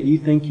everything that you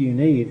think you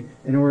need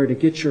in order to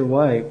get your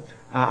way.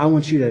 I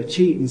want you to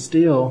cheat and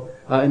steal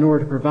in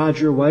order to provide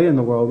your way in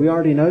the world. We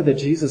already know that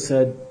Jesus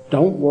said,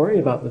 don't worry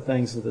about the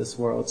things of this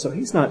world. So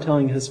he's not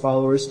telling his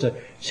followers to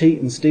cheat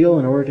and steal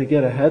in order to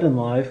get ahead in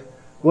life.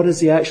 What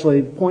is he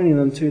actually pointing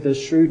them to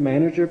this shrewd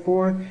manager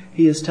for?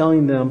 He is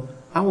telling them,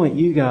 I want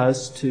you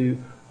guys to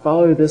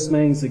follow this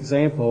man's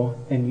example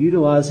in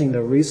utilizing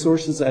the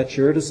resources at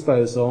your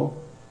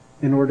disposal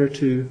in order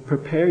to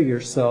prepare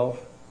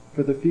yourself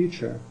for the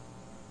future.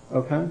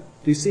 Okay?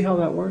 Do you see how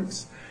that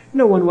works? You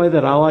know, one way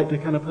that I like to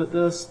kind of put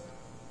this?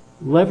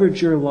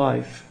 Leverage your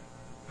life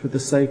for the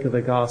sake of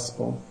the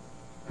gospel.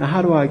 Now,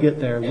 how do I get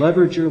there?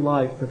 Leverage your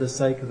life for the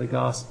sake of the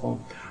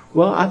gospel.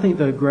 Well, I think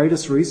the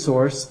greatest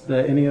resource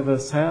that any of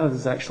us have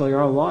is actually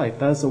our life.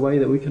 That is the way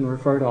that we can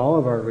refer to all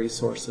of our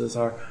resources,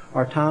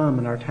 our time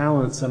and our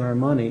talents and our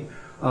money,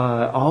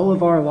 all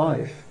of our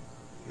life.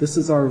 This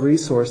is our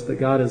resource that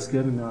God has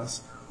given us.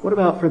 What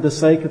about for the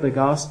sake of the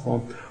gospel?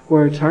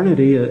 Where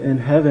eternity in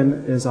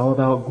heaven is all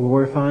about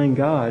glorifying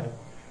God.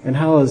 And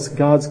how is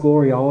God's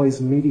glory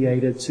always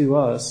mediated to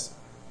us?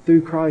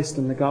 Through Christ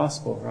and the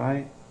gospel,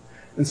 right?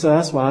 And so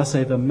that's why I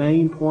say the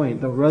main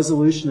point, the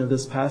resolution of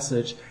this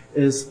passage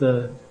is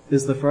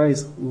the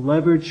phrase,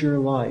 leverage your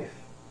life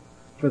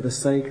for the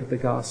sake of the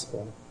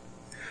gospel.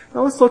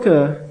 Now let's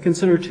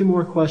consider two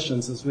more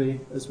questions as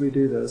we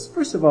do this.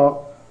 First of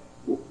all,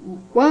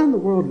 why in the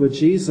world would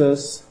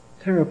Jesus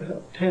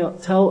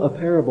tell a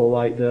parable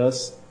like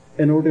this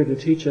in order to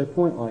teach a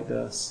point like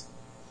this?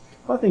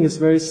 Well, I think it's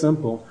very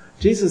simple.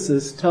 Jesus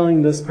is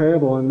telling this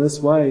parable in this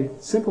way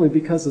simply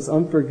because it's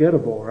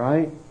unforgettable,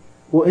 right?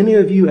 Will any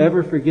of you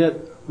ever forget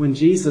when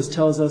Jesus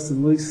tells us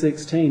in Luke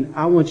 16,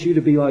 I want you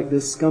to be like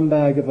this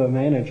scumbag of a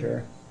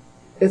manager?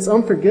 It's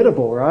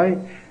unforgettable, right?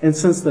 And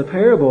since the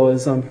parable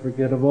is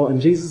unforgettable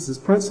and Jesus'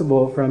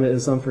 principle from it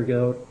is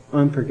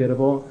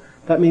unforgettable,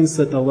 that means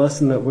that the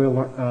lesson that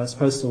we're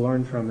supposed to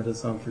learn from it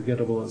is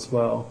unforgettable as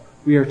well.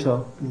 We are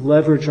to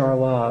leverage our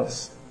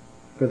lives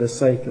for the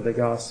sake of the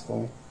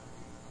gospel.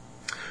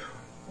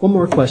 One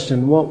more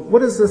question. Well, what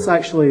does this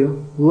actually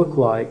look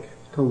like,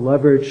 to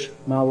leverage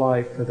my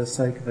life for the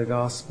sake of the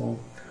gospel?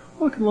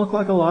 Well, it can look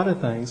like a lot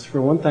of things. For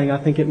one thing, I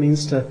think it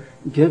means to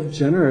give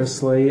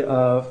generously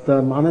of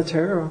the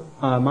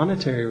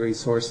monetary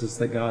resources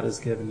that God has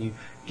given you.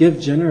 Give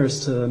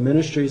generous to the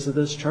ministries of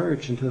this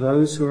church and to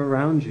those who are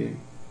around you.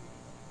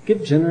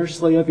 Give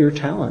generously of your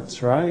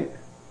talents, right?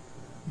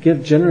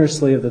 Give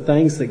generously of the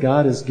things that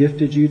God has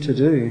gifted you to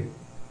do.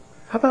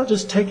 How about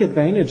just take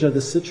advantage of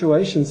the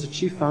situations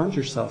that you find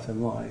yourself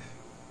in life?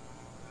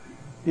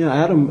 You know,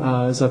 Adam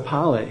is a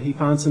pilot. He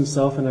finds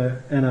himself in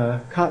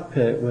a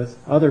cockpit with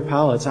other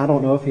pilots. I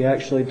don't know if he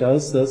actually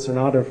does this or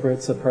not, or if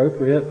it's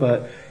appropriate,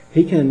 but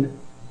he can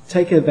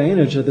take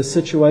advantage of the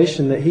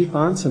situation that he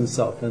finds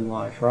himself in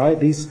life, right?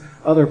 These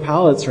other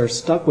pilots are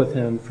stuck with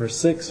him for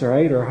 6 or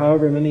 8 or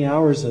however many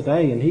hours a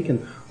day, and he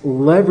can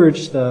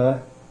leverage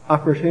the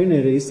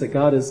opportunities that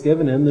God has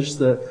given him. There's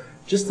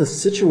just the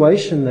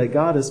situation that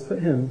God has put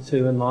him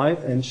to in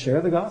life and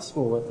share the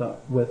gospel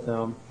with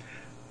them.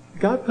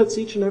 God puts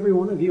each and every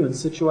one of you in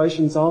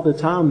situations all the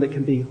time that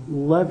can be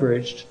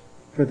leveraged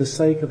for the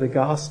sake of the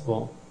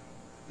gospel.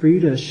 For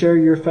you to share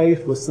your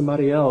faith with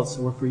somebody else,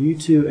 or for you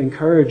to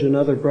encourage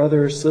another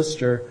brother or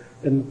sister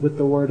with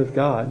the Word of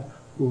God.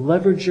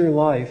 Leverage your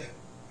life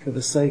for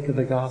the sake of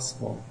the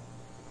gospel.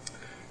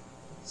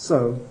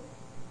 So,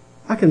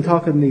 I can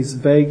talk in these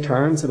vague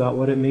terms about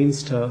what it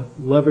means to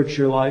leverage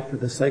your life for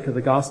the sake of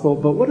the gospel,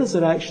 but what does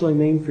it actually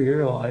mean for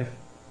your life?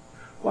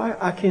 Well,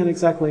 I can't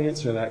exactly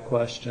answer that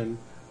question.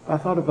 I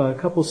thought of a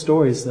couple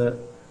stories that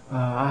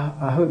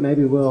I hope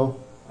maybe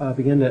will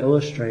begin to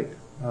illustrate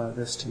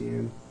this to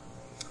you.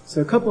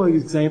 So a couple of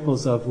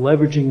examples of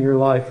leveraging your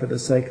life for the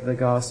sake of the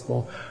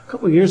gospel. A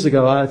couple of years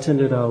ago, I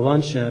attended a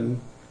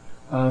luncheon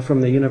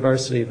from the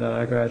university that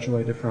I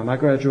graduated from. I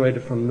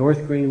graduated from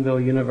North Greenville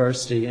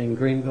University in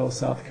Greenville,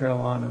 South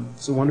Carolina.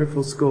 It's a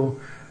wonderful school.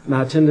 And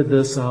I attended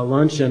this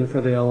luncheon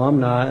for the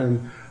alumni,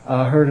 and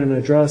heard an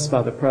address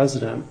by the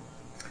president.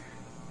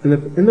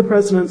 In the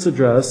president's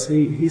address,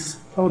 he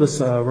told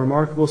us a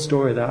remarkable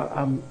story that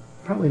I'm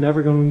probably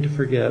never going to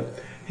forget.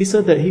 He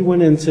said that he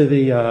went into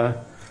the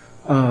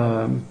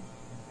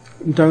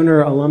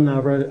donor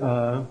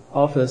alumni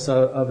office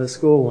of his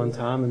school one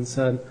time and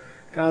said,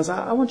 "Guys,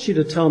 I want you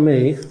to tell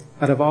me,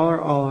 out of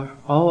all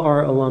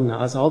our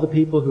alumni, all the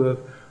people who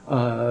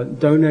have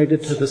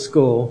donated to the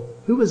school,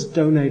 who has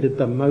donated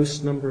the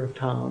most number of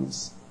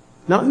times?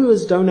 Not who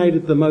has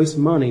donated the most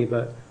money,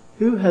 but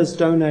who has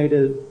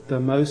donated the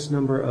most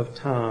number of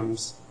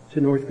times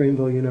to North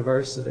Greenville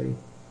University?"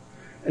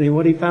 And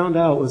what he found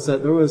out was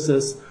that there was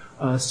this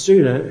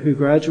student who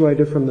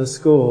graduated from the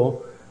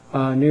school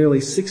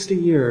nearly 60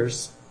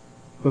 years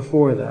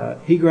before that.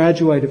 He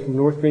graduated from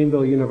North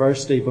Greenville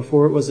University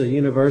before it was a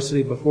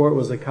university, before it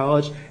was a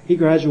college. He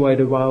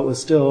graduated while it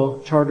was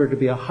still chartered to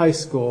be a high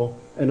school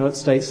in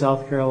upstate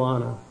South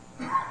Carolina.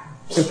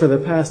 And for the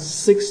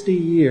past 60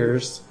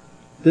 years,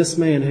 this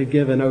man had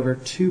given over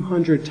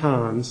 200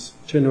 times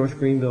to North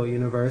Greenville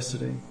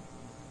University.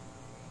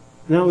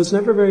 Now, it was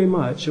never very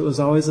much. It was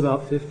always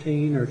about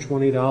 $15 or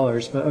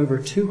 $20, but over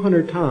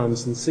 200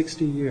 times in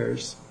 60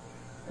 years.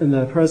 And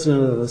the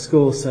president of the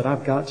school said,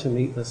 "I've got to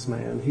meet this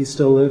man." He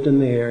still lived in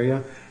the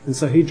area, and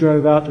so he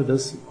drove out to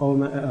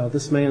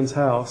this man's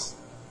house.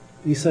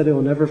 He said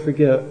he'll never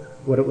forget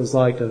what it was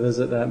like to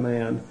visit that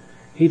man.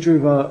 He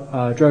drove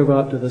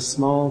up to this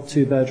small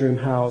 2-bedroom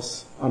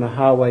house on a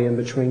highway in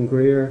between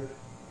Greer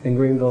and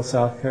Greenville,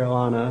 South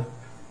Carolina,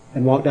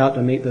 and walked out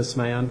to meet this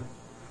man.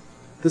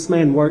 This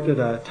man worked at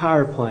a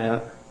tire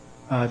plant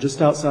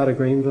just outside of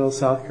Greenville,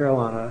 South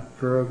Carolina,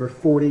 for over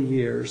 40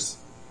 years.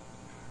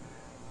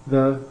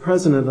 The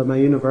president of my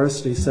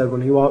university said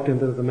when he walked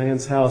into the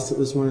man's house, it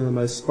was one of the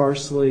most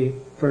sparsely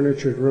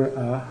furnitured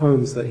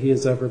homes that he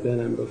has ever been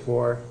in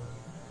before.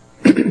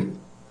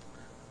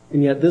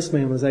 And yet this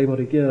man was able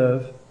to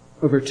give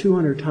over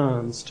 200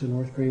 times to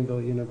North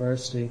Greenville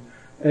University.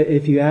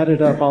 If you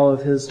added up all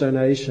of his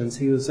donations,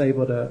 he was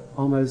able to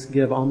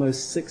give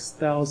almost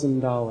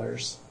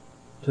 $6,000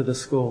 to the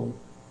school.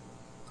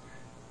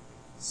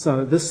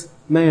 So this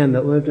man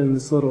that lived in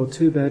this little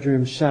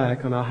 2-bedroom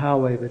shack on a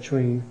highway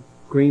between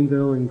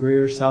Greenville and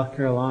Greer, South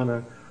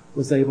Carolina,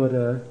 was able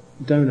to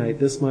donate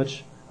this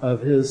much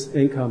of his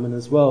income and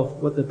his wealth.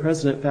 What the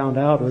president found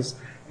out was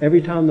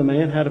every time the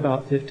man had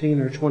about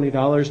 $15 or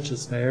 $20 to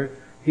spare,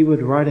 he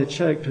would write a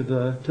check to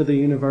the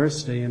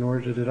university in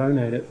order to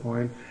donate it for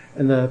him.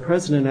 And the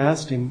president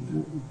asked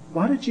him,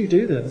 "Why did you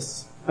do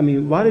this? I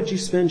mean, why did you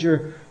spend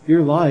your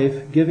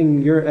life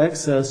giving your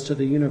excess to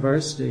the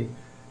university?"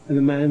 And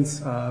the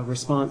man's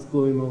response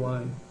blew him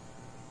away.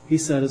 He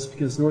said, "It's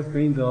because North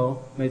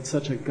Greenville made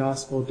such a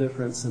gospel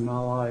difference in my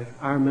life.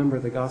 I remember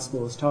the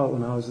gospel was taught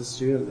when I was a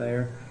student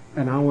there,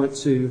 and I want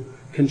to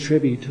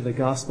contribute to the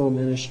gospel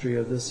ministry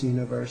of this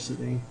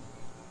university."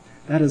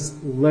 That is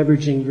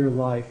leveraging your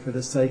life for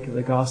the sake of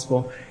the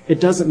gospel.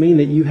 It doesn't mean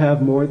that you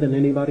have more than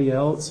anybody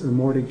else or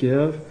more to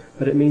give,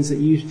 but it means that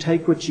you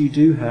take what you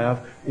do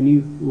have and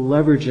you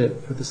leverage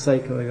it for the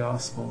sake of the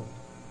gospel.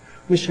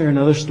 Let me share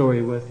another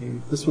story with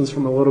you. This one's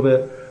from a little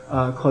bit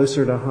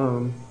closer to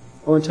home.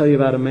 I want to tell you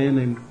about a man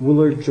named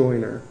Willard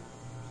Joyner.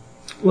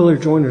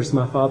 Willard Joyner is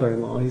my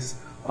father-in-law. He's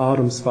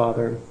Autumn's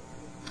father.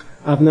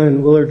 I've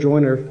known Willard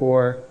Joyner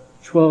for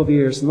 12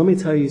 years, and let me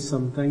tell you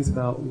some things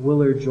about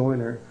Willard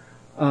Joyner.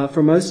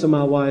 For most of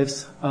my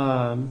wife's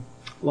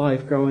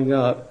life growing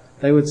up,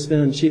 they would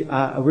spend,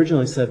 I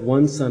originally said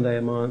one Sunday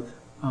a month,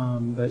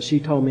 but she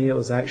told me it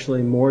was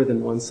actually more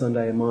than one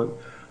Sunday a month.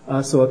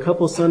 So a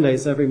couple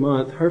Sundays every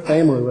month, her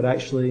family would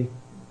actually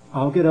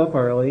all get up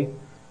early,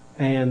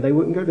 and they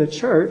wouldn't go to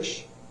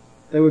church.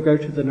 They would go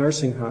to the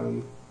nursing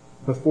home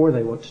before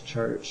they went to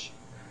church.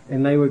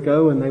 And they would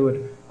go and they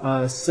would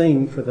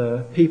sing for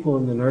the people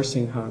in the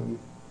nursing home.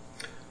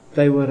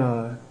 They would,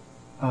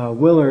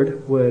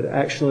 Willard would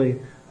actually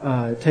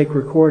take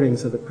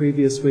recordings of the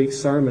previous week's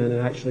sermon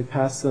and actually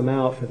pass them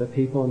out for the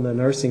people in the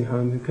nursing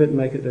home who couldn't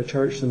make it to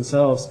church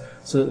themselves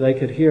so that they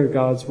could hear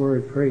God's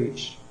word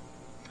preached.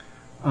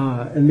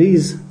 And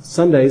these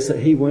Sundays that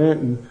he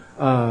went and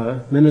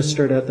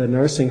ministered at the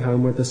nursing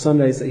home were the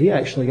Sundays that he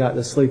actually got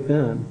to sleep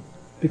in.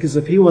 Because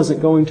if he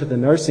wasn't going to the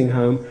nursing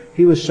home,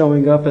 he was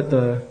showing up at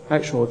the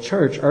actual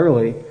church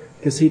early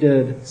because he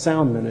did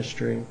sound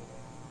ministry. You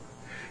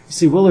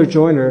see, Willard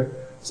Joyner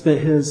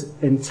spent his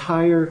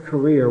entire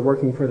career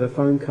working for the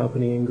phone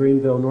company in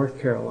Greenville, North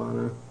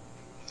Carolina.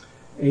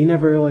 And he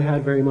never really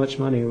had very much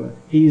money.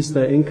 He used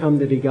the income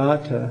that he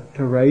got to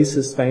raise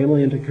his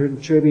family and to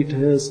contribute to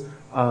his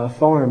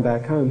farm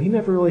back home. He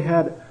never really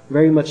had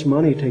very much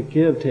money to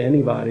give to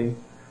anybody.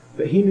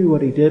 But he knew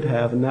what he did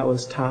have, and that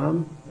was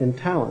time and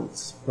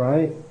talents,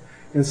 right?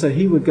 And so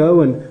he would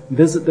go and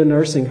visit the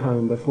nursing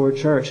home before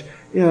church.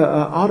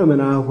 Autumn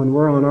and I, when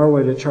we're on our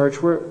way to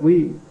church,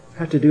 we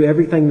have to do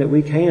everything that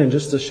we can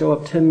just to show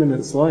up 10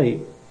 minutes late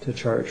to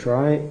church,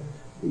 right?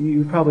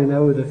 You probably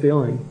know the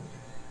feeling.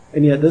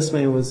 And yet this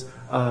man was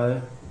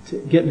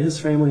getting his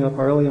family up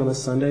early on a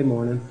Sunday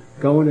morning,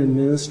 going and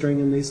ministering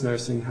in these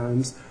nursing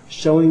homes,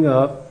 showing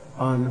up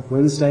on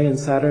Wednesday and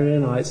Saturday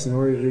nights in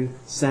order to do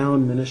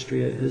sound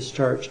ministry at his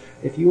church.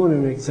 If you want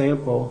an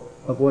example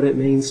of what it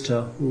means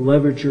to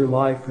leverage your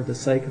life for the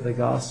sake of the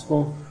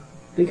gospel,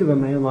 think of a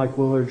man like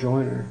Willard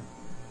Joyner.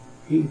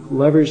 He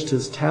leveraged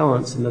his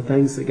talents and the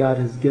things that God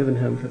has given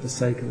him for the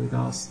sake of the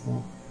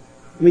gospel.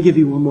 Let me give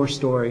you one more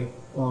story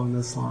along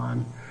this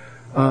line.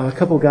 A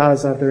couple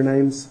guys have their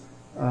names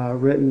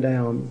written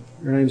down.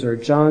 Their names are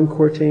John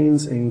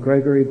Courtines and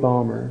Gregory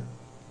Balmer.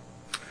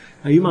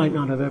 Now, you might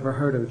not have ever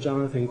heard of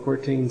Jonathan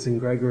Courtines and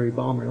Gregory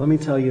Balmer. Let me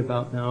tell you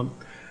about them.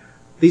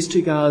 These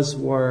two guys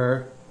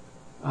were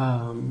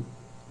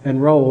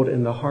enrolled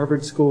in the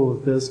Harvard School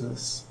of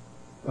Business.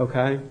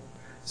 Okay?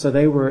 So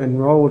they were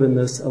enrolled in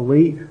this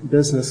elite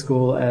business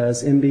school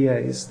as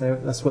MBAs.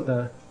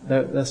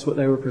 That's what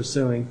they were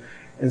pursuing.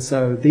 And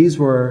so these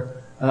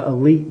were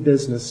elite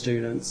business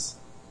students.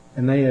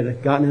 And they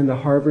had gotten into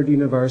Harvard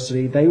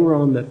University. They were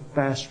on the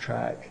fast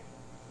track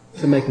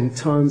to making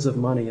tons of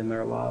money in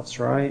their lives,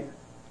 right?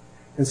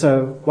 And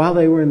so while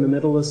they were in the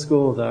middle of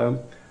school,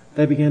 though,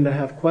 they began to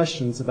have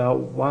questions about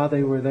why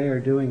they were there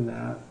doing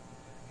that.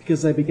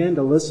 Because they began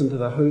to listen to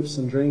the hopes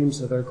and dreams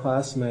of their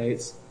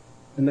classmates,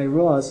 and they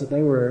realized that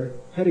they were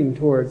heading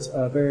towards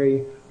a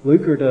very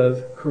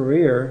lucrative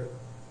career,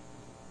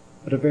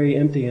 but a very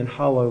empty and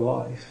hollow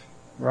life,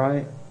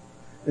 right?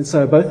 And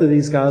so both of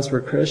these guys were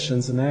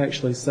Christians, and they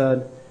actually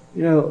said,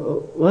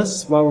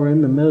 while we're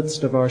in the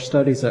midst of our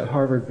studies at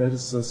Harvard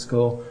Business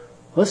School,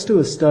 let's do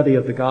a study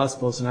of the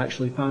Gospels and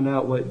actually find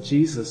out what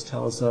Jesus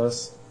tells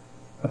us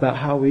about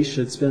how we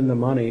should spend the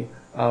money,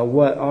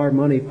 what our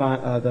money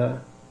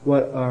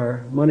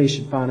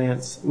should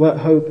finance, what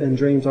hope and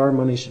dreams our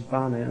money should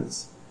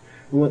finance.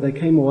 And what they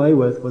came away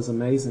with was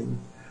amazing.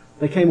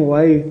 They came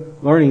away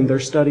learning their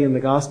study in the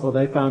Gospel.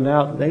 They found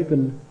out that they've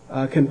been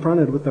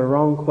confronted with the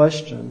wrong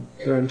question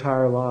their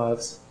entire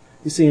lives.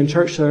 You see, in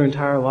church their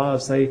entire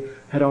lives, they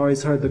had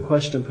always heard the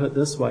question put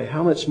this way: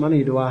 how much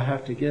money do I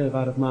have to give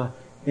out of my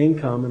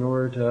income in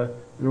order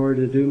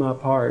to do my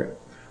part?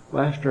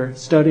 Well, after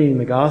studying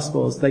the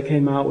Gospels, they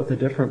came out with a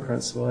different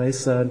principle. They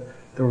said,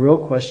 the real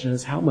question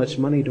is, how much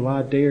money do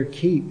I dare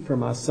keep for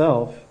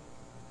myself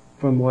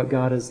from what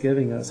God is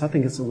giving us? I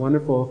think it's a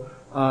wonderful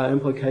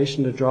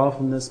implication to draw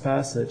from this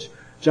passage.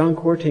 John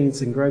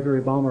Courtines and Gregory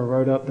Balmer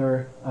wrote up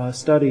their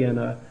study in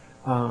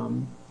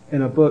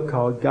a book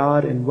called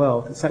God and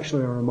Wealth. It's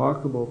actually a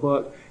remarkable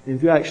book. And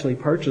if you actually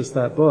purchase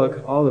that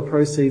book, all the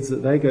proceeds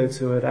that they go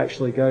to it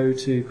actually go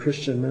to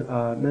Christian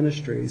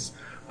ministries.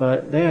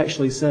 But they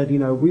actually said,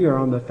 we are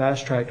on the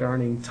fast track to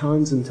earning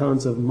tons and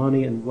tons of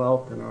money and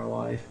wealth in our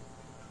life.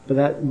 But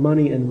that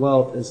money and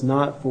wealth is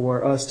not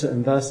for us to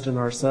invest in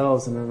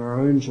ourselves and in our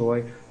own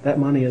joy. That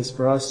money is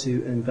for us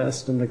to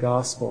invest in the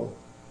gospel.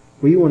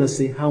 We want to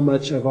see how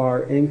much of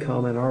our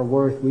income and our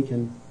worth we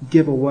can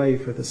give away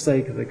for the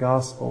sake of the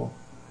gospel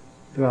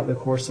throughout the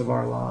course of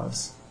our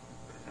lives.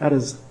 That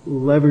is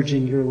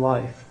leveraging your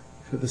life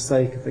for the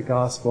sake of the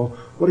gospel.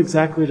 What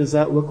exactly does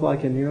that look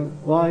like in your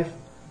life?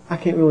 I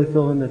can't really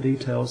fill in the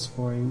details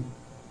for you.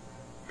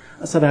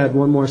 I said I had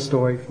one more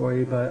story for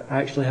you, but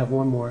I actually have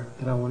one more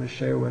that I want to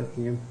share with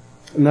you.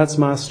 And that's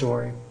my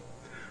story.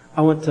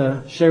 I want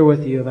to share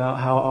with you about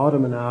how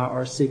Autumn and I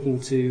are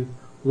seeking to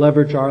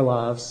leverage our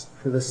lives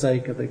for the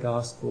sake of the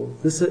gospel.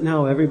 This isn't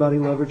how everybody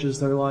leverages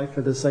their life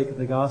for the sake of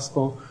the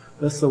gospel.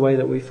 That's the way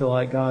that we feel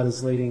like God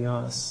is leading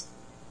us.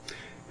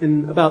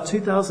 In about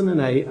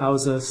 2008, I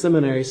was a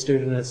seminary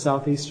student at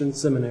Southeastern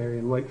Seminary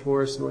in Wake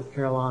Forest, North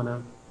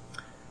Carolina.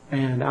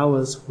 And I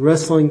was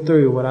wrestling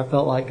through what I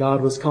felt like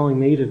God was calling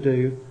me to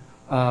do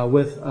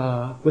with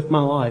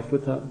my life,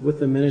 with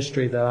the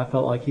ministry that I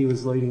felt like He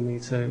was leading me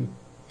to.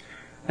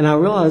 And I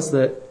realized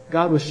that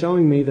God was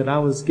showing me that I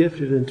was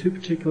gifted in two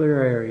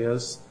particular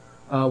areas.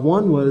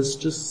 One was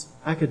just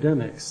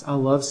academics. I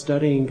love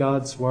studying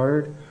God's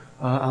Word.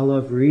 I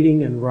love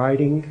reading and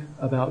writing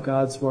about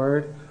God's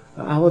Word.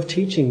 I love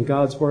teaching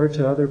God's Word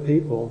to other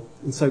people.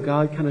 And so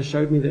God kind of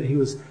showed me that He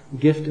was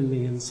gifting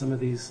me in some of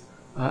these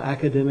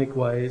academic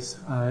ways,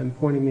 and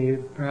pointing me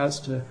perhaps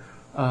to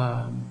get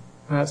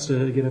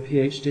a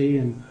PhD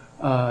and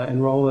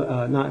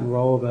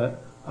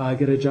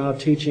get a job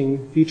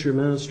teaching future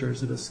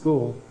ministers at a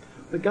school.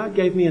 But God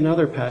gave me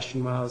another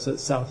passion while I was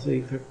at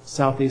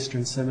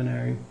Southeastern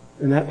Seminary,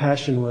 and that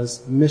passion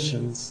was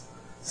missions.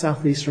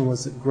 Southeastern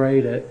was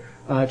great at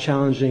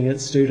challenging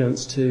its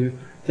students to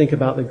think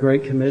about the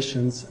Great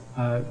Commission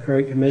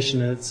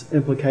and its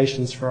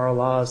implications for our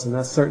lives, and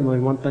that's certainly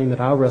one thing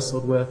that I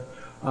wrestled with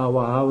while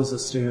I was a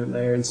student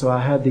there. And so I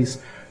had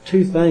these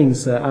two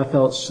things that I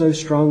felt so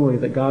strongly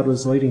that God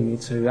was leading me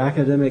to: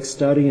 academic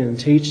study and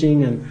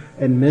teaching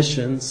and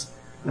missions.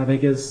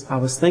 Because I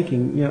was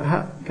thinking,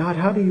 God,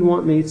 how do you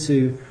want me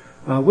to,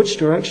 which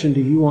direction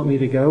do you want me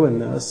to go in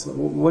this?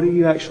 What do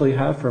you actually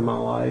have for my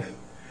life?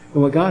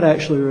 And what God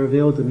actually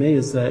revealed to me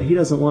is that He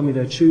doesn't want me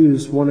to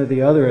choose one or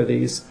the other of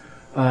these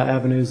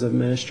avenues of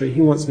ministry.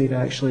 He wants me to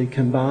actually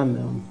combine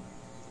them.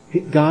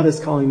 God is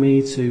calling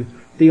me to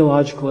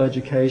theological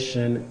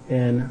education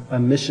in a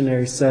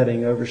missionary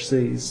setting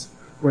overseas.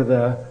 where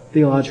the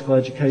theological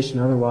education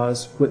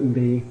otherwise wouldn't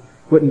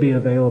be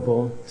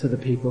available to the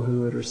people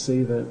who would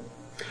receive it.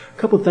 A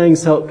couple of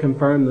things helped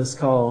confirm this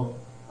call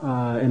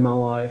in my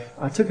life.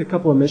 I took a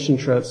couple of mission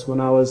trips when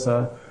I was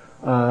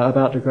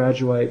about to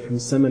graduate from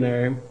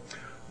seminary.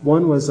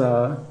 One was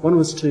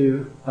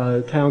to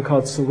a town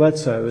called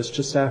Soweto. It's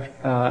just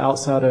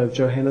outside of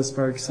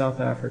Johannesburg, South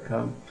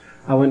Africa.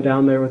 I went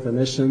down there with a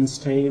missions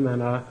team,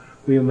 and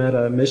we met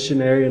a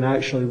missionary, and I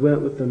actually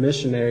went with the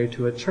missionary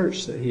to a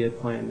church that he had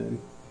planted.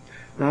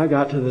 And I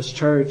got to this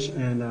church,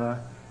 and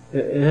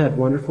it had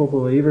wonderful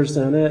believers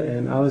in it,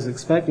 and I was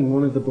expecting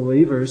one of the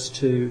believers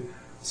to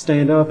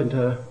stand up and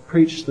to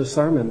preach the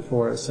sermon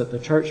for us at the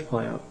church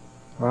plant,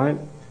 right?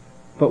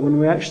 But when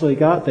we actually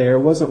got there,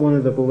 it wasn't one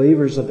of the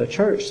believers of the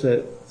church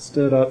that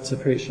stood up to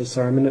preach the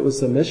sermon. It was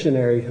the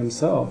missionary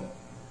himself.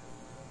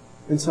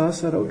 And so I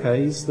said,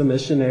 okay, he's the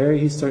missionary.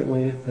 He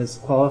certainly is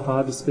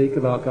qualified to speak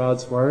about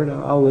God's Word.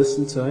 I'll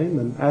listen to him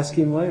and ask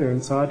him later.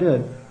 And so I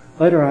did.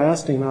 Later I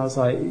asked him, I was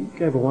like, you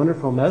gave a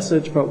wonderful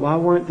message, but why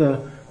weren't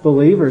the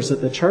believers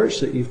at the church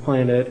that you've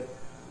planted,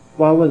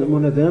 why wasn't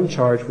one of them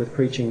charged with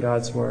preaching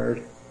God's Word?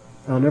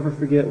 And I'll never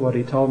forget what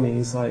he told me.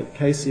 He's like,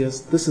 Casey,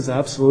 this is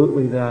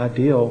absolutely the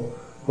ideal,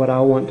 what I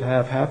want to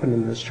have happen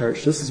in this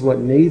church. This is what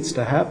needs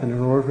to happen in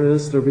order for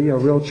this to be a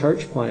real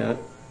church plant.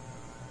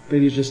 But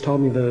he just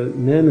told me the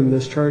men in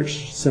this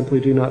church simply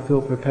do not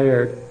feel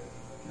prepared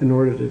in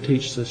order to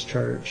teach this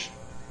church.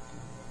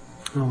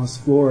 I was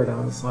floored. I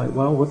was like,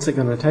 well, what's it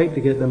going to take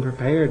to get them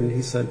prepared? And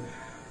he said,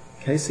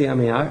 Casey, I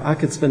mean, I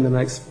could spend the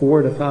next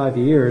 4 to 5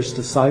 years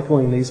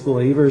discipling these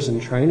believers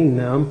and training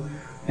them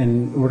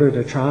in order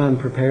to try and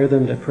prepare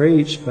them to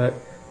preach. But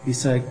he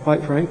said,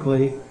 quite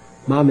frankly,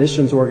 my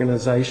missions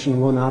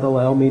organization will not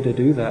allow me to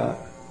do that.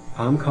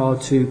 I'm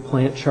called to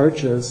plant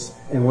churches,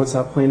 and once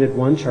I've planted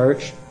one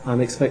church,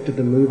 I'm expected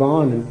to move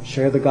on and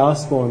share the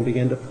gospel and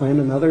begin to plant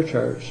another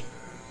church.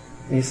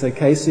 And he said,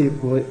 Casey,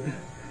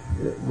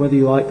 whether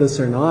you like this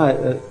or not,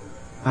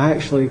 I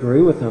actually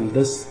agree with him.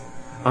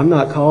 I'm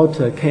not called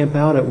to camp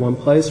out at one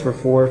place for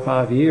 4 or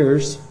 5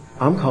 years.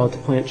 I'm called to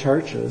plant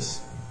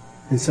churches.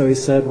 And so he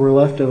said, we're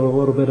left at a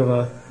little bit of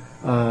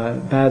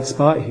a bad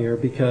spot here,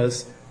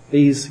 because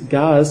these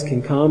guys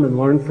can come and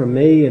learn from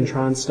me and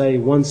try and stay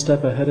one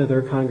step ahead of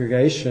their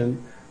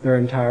congregation their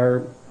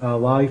entire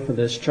life for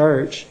this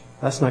church.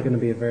 That's not going to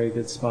be a very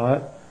good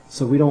spot.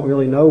 So we don't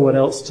really know what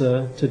else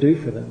to do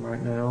for them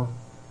right now.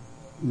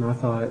 And I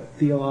thought,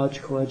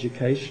 theological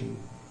education.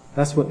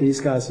 That's what these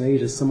guys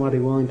need, is somebody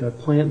willing to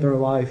plant their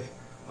life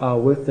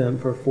with them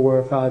for 4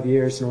 or 5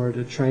 years in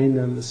order to train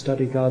them to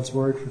study God's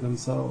Word for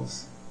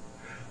themselves.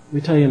 Let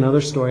me tell you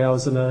another story. I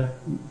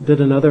did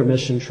another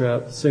mission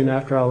trip soon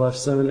after I left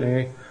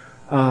seminary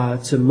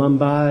to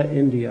Mumbai,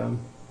 India.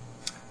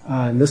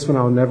 And this one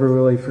I'll never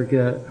really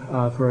forget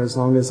for as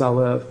long as I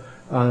live.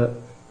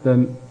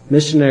 The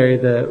missionary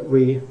that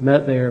we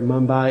met there in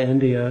Mumbai,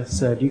 India,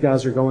 said, you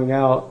guys are going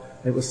out.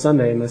 It was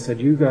Sunday, and they said,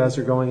 you guys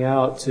are going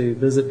out to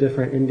visit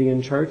different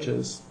Indian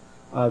churches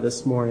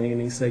this morning.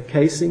 And he said,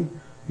 Casey,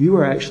 you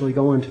are actually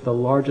going to the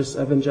largest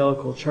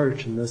evangelical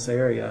church in this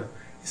area.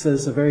 He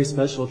says it's a very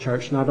special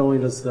church. Not only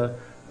does the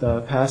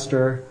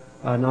pastor,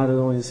 not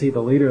only is he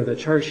the leader of the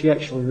church, he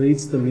actually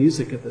leads the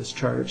music at this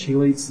church. He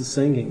leads the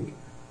singing.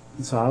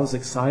 And so I was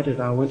excited.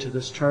 I went to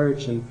this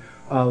church, and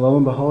lo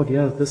and behold,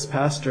 this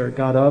pastor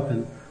got up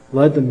and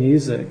led the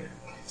music.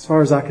 As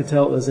far as I could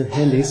tell, it was in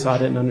Hindi, so I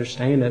didn't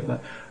understand it.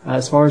 But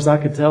as far as I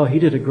could tell, he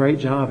did a great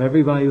job.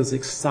 Everybody was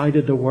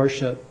excited to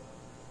worship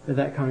at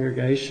that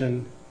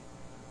congregation.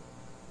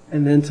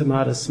 And then to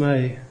my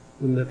dismay,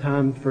 when the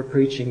time for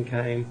preaching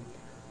came,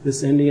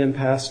 this Indian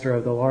pastor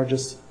of the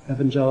largest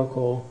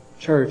evangelical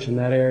church in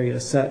that area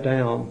sat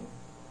down,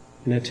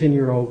 and a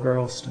 10-year-old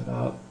girl stood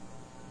up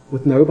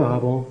with no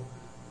Bible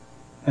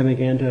and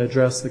began to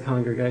address the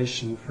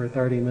congregation for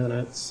 30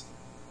 minutes.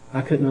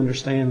 I couldn't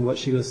understand what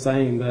she was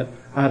saying, but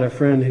I had a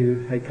friend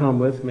who had come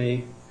with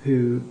me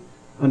who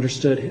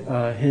understood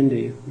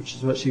Hindi, which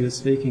is what she was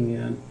speaking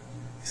in.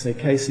 He said,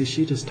 Casey,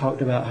 she just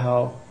talked about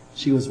how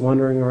she was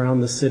wandering around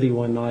the city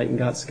one night and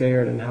got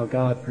scared, and how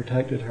God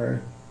protected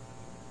her.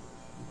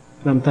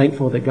 And I'm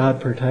thankful that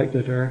God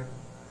protected her,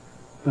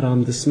 but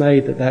I'm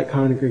dismayed that that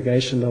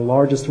congregation, the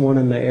largest one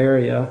in the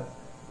area,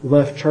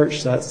 left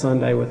church that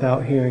Sunday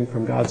without hearing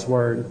from God's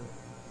Word.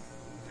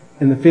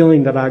 And the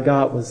feeling that I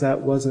got was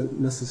that wasn't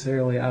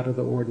necessarily out of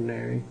the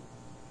ordinary.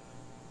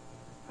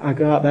 I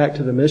got back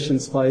to the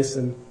missions place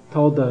and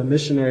told the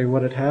missionary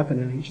what had happened,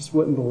 and he just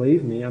wouldn't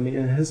believe me. I mean,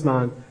 in his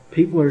mind,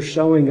 people are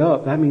showing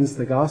up. That means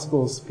the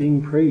gospel's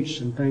being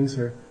preached and things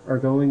are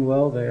going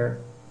well there.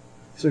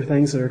 These are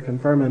things that are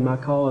confirming my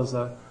call as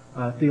a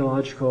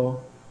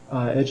theological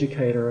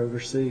educator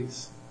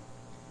overseas.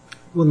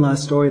 One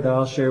last story that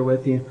I'll share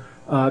with you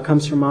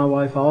comes from my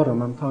wife,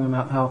 Autumn. I'm talking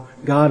about how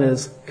God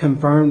has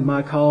confirmed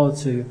my call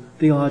to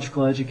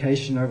theological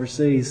education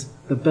overseas.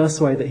 The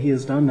best way that He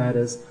has done that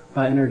is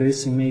by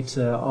introducing me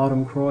to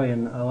Autumn Croy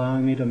and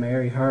allowing me to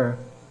marry her.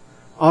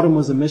 Autumn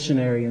was a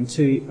missionary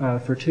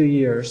for 2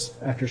 years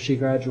after she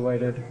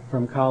graduated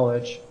from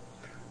college.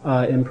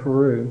 in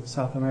Peru,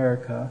 South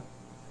America.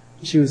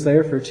 She was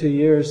there for 2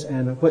 years,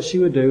 and what she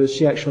would do is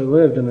she actually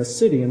lived in a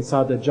city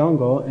inside the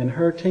jungle, and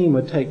her team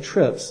would take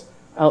trips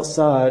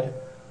outside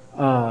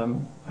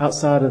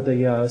of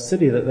the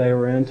city that they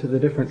were in to the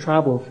different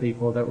tribal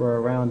people that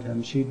were around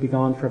him. She'd be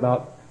gone for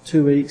about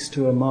 2 weeks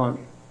to a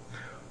month.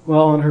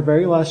 Well, on her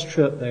very last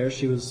trip there,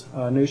 she was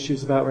knew she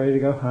was about ready to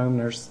go home.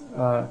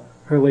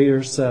 Her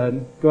leader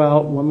said, "Go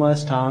out one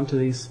last time to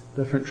these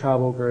different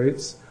tribal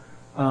groups,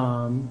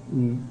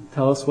 and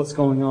tell us what's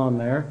going on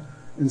there."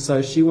 And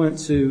so she went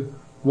to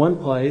one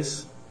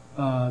place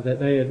that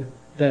they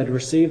had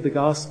received the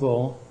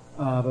gospel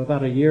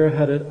about a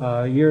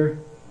year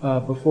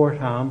before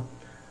time,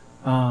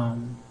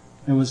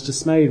 and was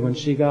dismayed when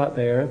she got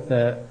there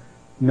that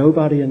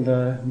nobody in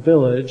the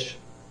village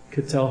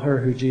could tell her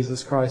who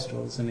Jesus Christ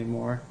was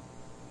anymore.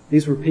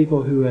 These were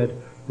people who had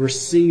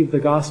received the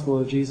gospel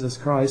of Jesus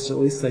Christ, at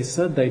least they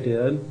said they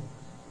did,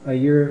 a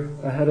year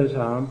ahead of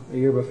time, a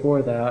year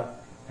before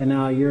that, and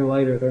now a year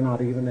later they're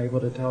not even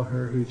able to tell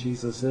her who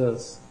Jesus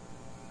is.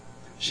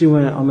 She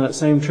went on that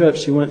same trip,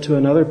 she went to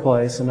another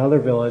place, another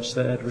village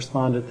that had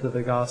responded to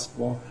the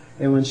gospel.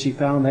 And when she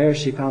found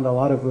a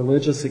lot of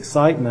religious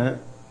excitement,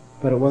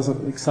 but it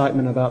wasn't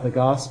excitement about the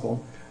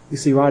gospel. You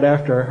see, right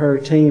after her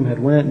team had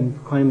went and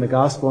proclaimed the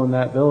gospel in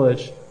that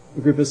village, a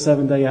group of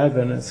Seventh-day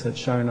Adventists had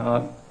shown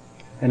up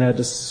and had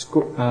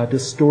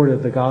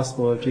distorted the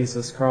gospel of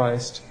Jesus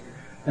Christ.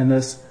 And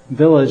this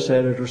village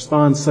that had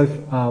responded so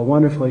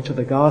wonderfully to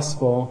the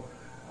gospel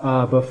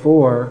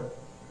before,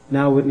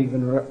 now wouldn't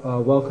even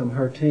welcome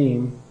her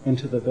team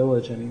into the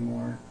village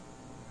anymore.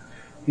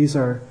 These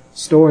are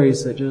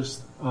stories that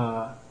just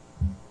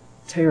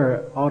tear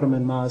at Autumn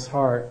and Ma's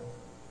heart,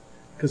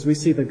 because we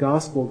see the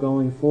gospel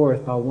going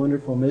forth by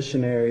wonderful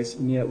missionaries,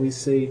 and yet we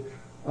see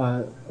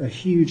a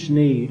huge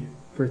need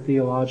for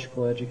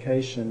theological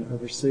education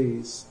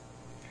overseas.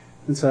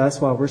 And so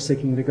that's why we're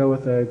seeking to go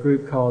with a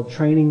group called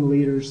Training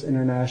Leaders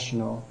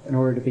International in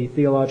order to be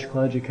theological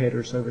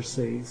educators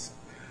overseas.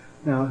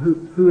 Now,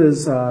 who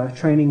is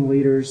Training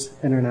Leaders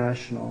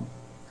International?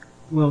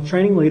 Well,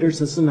 Training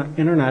Leaders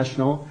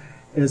International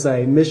is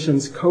a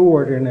missions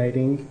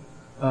coordinating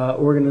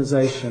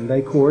organization.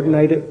 They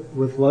coordinate it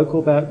with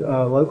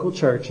local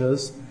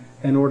churches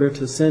in order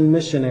to send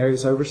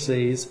missionaries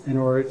overseas in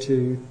order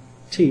to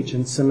teach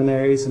in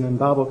seminaries and in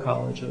Bible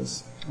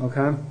colleges.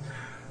 Okay?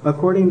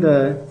 According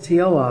to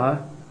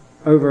TLI,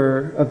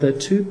 of the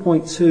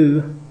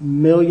 2.2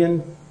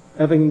 million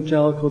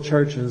evangelical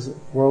churches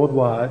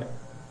worldwide,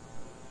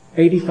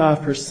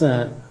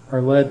 85%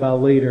 are led by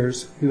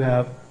leaders who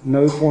have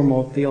no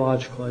formal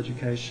theological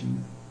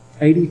education.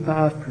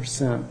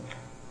 85%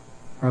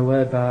 are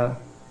led by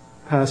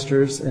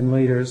pastors and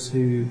leaders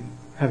who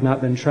have not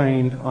been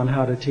trained on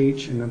how to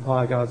teach and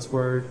apply God's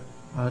Word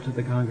to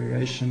the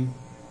congregation.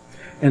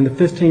 And the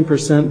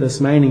 15% that's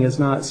remaining is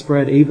not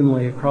spread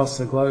evenly across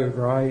the globe,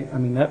 right? I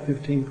mean, that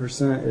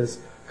 15% is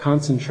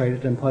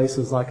concentrated in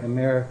places like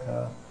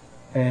America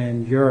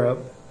and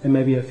Europe and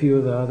maybe a few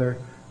of the other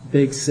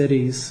big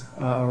cities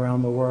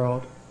around the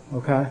world,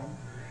 okay?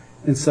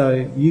 And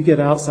so you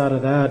get outside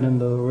of that and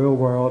into the real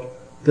world,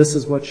 this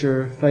is what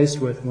you're faced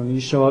with when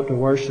you show up to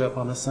worship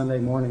on a Sunday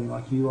morning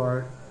like you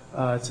are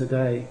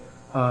today.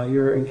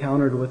 You're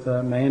encountered with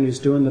a man who's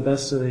doing the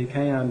best that he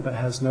can but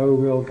has no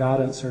real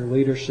guidance or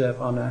leadership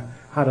on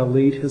how to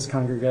lead his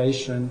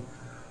congregation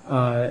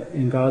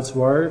in God's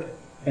Word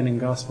and in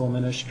gospel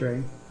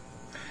ministry.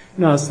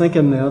 You know, I was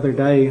thinking the other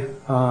day,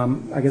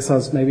 I guess I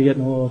was maybe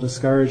getting a little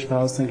discouraged, but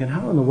I was thinking,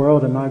 how in the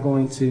world am I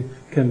going to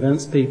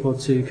convince people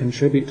to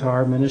contribute to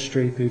our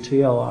ministry through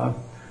TLI?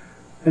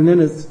 And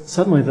then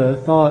suddenly the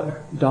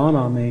thought dawned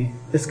on me,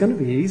 it's going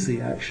to be easy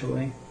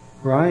actually,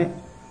 right?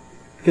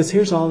 Because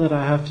here's all that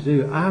I have to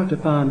do. I have to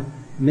find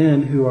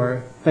men who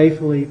are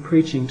faithfully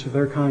preaching to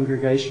their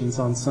congregations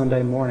on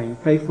Sunday morning,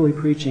 faithfully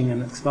preaching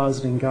and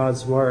expositing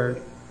God's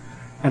Word.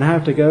 And I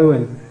have to go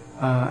and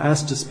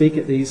ask to speak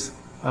at these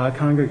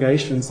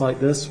congregations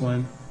like this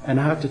one, and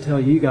I have to tell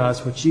you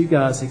guys what you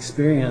guys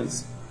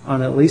experience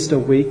on at least a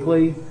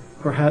weekly,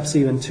 perhaps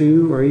even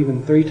 2 or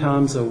even 3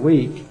 times a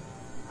week,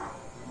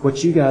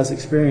 what you guys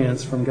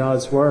experience from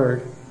God's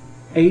Word.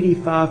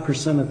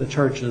 85% of the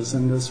churches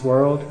in this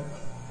world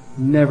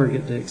never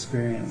get to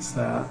experience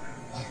that.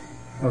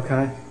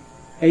 Okay?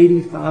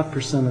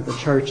 85% of the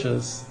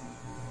churches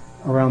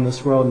around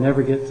this world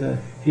never get to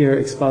hear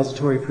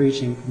expository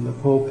preaching from the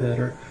pulpit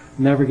or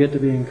never get to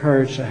be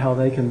encouraged to how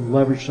they can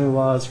leverage their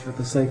lives for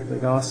the sake of the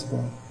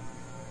gospel.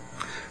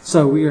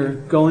 So we are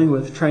going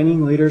with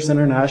Training Leaders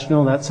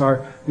International. That's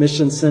our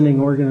mission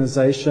sending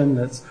organization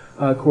that's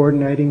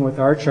coordinating with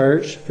our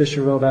church,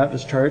 Fisherville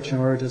Baptist Church, in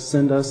order to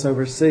send us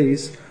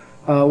overseas.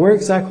 Where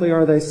exactly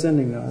are they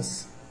sending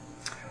us?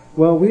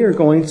 Well, we are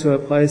going to a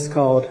place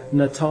called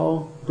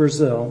Natal,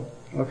 Brazil.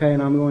 Okay,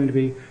 and I'm going to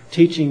be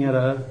teaching at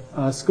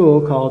a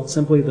school called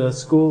simply the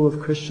School of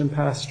Christian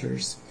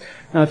Pastors.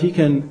 Now, if you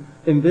can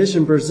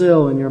envision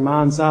Brazil in your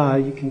mind's eye,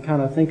 you can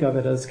kind of think of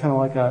it as kind of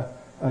like a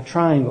a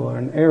triangle or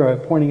an arrow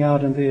pointing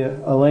out into the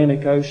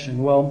Atlantic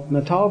Ocean. Well,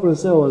 Natal,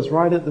 Brazil is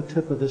right at the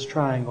tip of this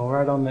triangle,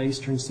 right on the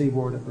eastern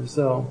seaboard of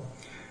Brazil.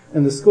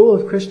 And the School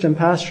of Christian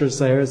Pastors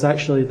there is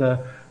actually the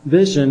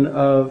vision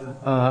of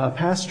a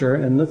pastor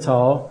in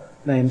Natal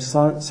named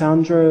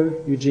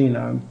Sandro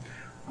Eugenio.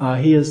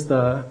 He is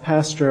the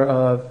pastor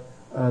of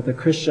the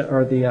Christian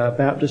or the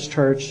Baptist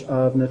Church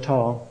of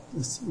Natal.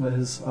 Is what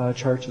his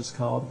church is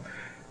called.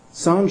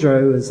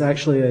 Sandro is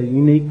actually a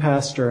unique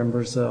pastor in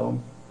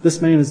Brazil.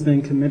 This man has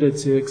been committed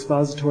to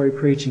expository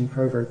preaching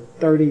for over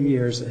 30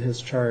 years at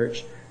his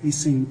church. He's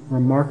seen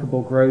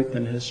remarkable growth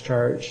in his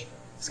church.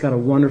 He's got a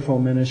wonderful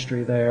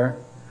ministry there.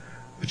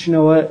 But you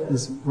know what?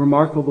 As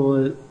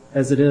remarkable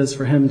as it is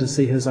for him to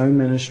see his own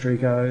ministry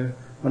go,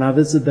 when I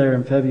visited there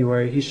in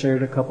February, he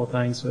shared a couple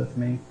things with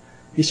me.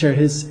 He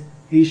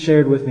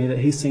shared with me that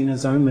he's seen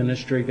his own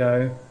ministry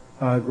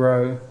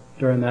grow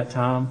during that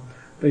time,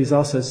 but he's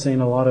also seen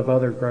a lot of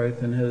other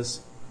growth in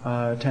his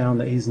town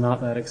that he's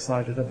not that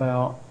excited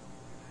about.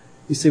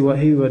 You see, what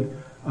he's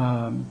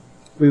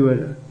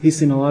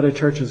seen a lot of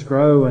churches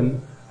grow,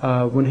 and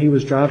when he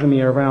was driving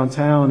me around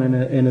town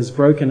in his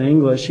broken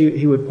English,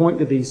 he would point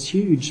to these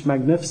huge,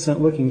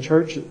 magnificent-looking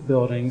church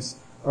buildings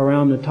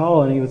around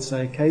Natal, and he would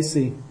say,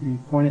 "Casey," and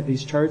he'd point at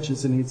these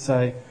churches, and he'd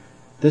say,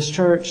 "This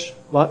church,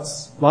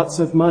 lots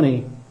of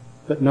money,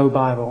 but no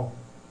Bible."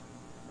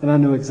 And I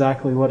knew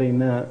exactly what he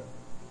meant.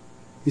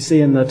 You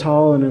see, in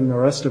Natal and in the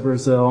rest of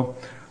Brazil,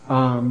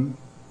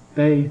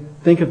 they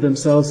think of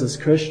themselves as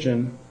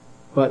Christian,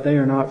 but they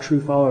are not true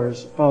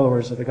followers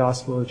of the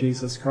gospel of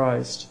Jesus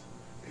Christ,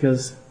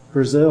 because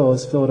Brazil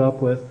is filled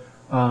up with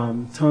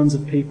tons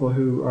of people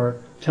who are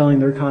telling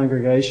their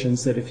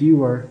congregations that if you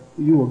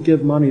will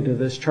give money to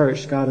this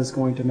church, God is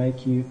going to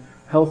make you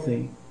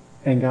healthy,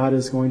 and God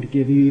is going to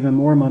give you even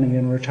more money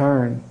in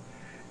return,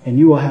 and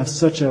you will have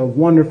such a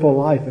wonderful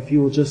life if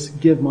you will just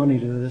give money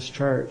to this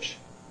church.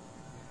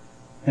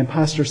 And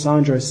Pastor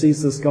Sandro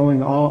sees this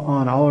going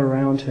on all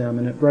around him,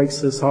 and it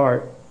breaks his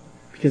heart,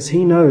 because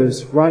he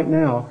knows right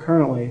now,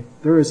 currently,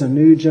 there is a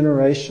new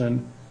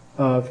generation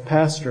of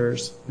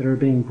pastors that are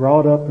being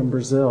brought up in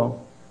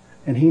Brazil.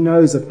 And he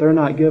knows if they're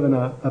not given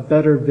a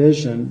better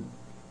vision,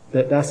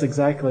 that's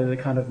exactly the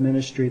kind of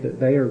ministry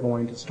that they are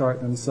going to start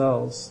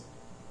themselves.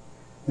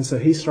 And so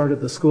he started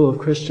the School of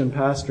Christian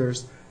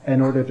Pastors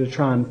in order to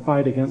try and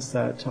fight against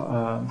that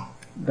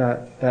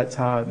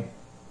tide.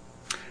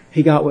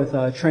 He got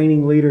with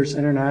Training Leaders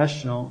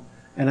International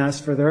and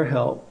asked for their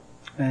help,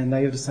 and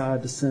they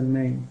decided to send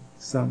me.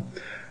 So,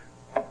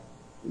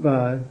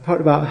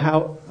 talked about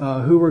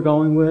who we're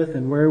going with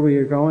and where we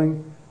are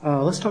going.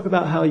 Let's talk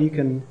about how you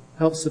can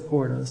help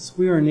support us.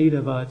 We are in need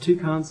of two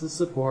kinds of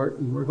support,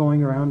 and we're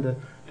going around to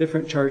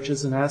different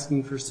churches and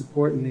asking for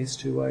support in these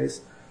two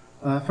ways.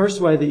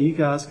 First way that you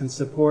guys can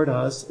support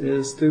us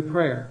is through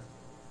prayer.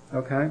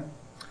 Okay?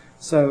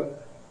 So,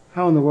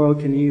 how in the world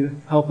can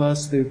you help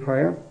us through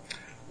prayer?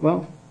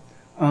 Well,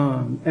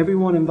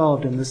 everyone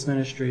involved in this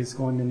ministry is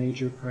going to need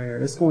your prayer.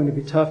 It's going to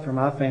be tough for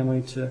my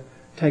family to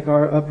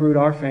uproot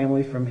our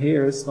family from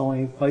here. It's the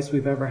only place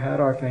we've ever had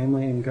our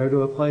family, and go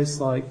to a place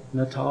like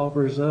Natal,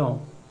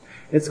 Brazil.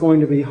 It's going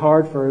to be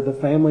hard for the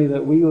family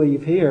that we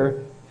leave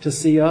here to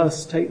see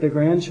us take the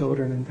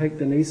grandchildren and take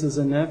the nieces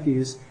and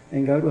nephews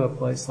and go to a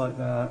place like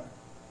that.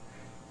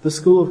 The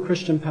School of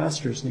Christian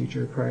Pastors needs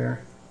your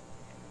prayer.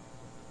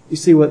 You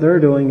see, what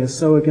they're doing is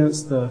so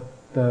against the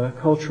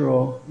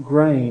cultural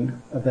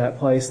grain of that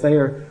place. They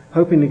are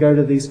hoping to go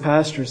to these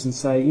pastors and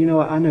say, you know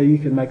what, I know you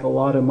can make a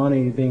lot of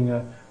money being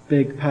a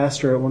big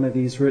pastor at one of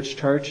these rich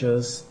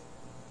churches,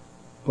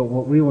 but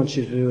what we want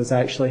you to do is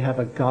actually have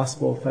a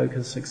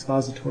gospel-focused,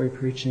 expository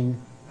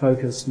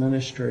preaching-focused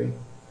ministry.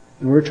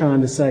 And we're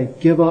trying to say,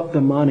 give up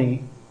the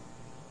money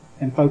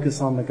and focus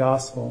on the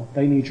gospel.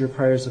 They need your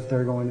prayers if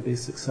they're going to be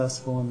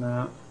successful in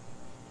that.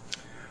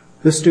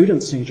 The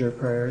students need your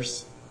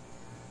prayers.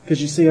 Because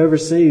you see,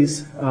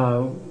 overseas,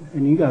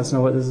 and you guys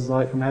know what this is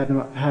like from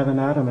having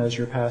Adam as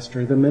your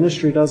pastor, the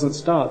ministry doesn't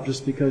stop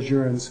just because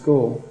you're in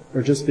school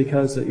or just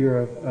because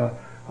you're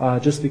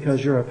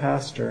a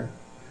pastor.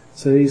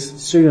 So these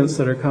students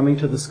that are coming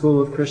to the School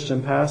of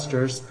Christian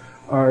Pastors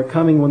are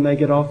coming when they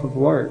get off of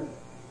work.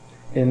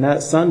 And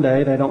that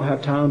Sunday, they don't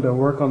have time to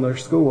work on their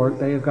schoolwork.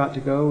 They have got to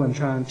go and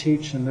try and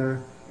teach in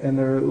their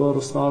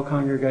little small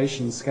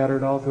congregations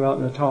scattered all throughout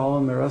Natal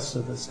and the rest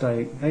of the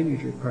state. They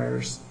need your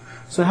prayers.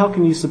 So how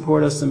can you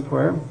support us in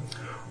prayer?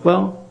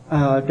 Well,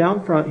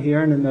 down front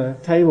here and in the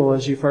table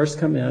as you first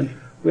come in,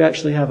 we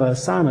actually have a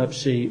sign-up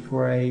sheet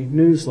for a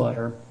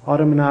newsletter.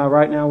 Autumn and I,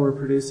 right now, we're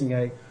producing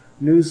a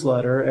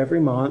newsletter every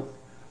month.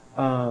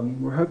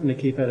 We're hoping to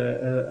keep it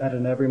at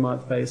an every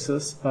month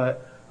basis,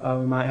 but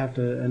we might have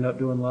to end up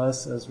doing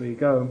less as we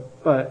go.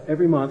 But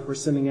every month we're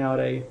sending out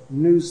a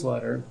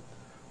newsletter.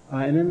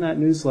 And in that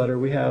newsletter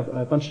we have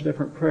a bunch of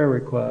different prayer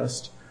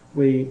requests.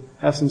 We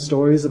have some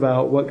stories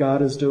about what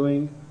God is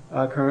doing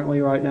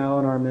currently right now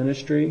in our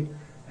ministry.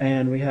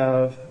 And we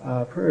have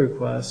a prayer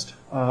request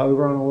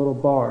over on a little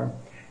bar.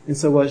 And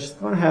so what's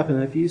going to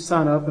happen if you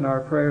sign up in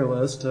our prayer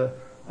list to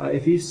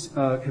if you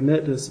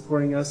commit to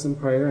supporting us in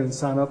prayer and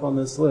sign up on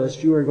this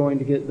list, you are going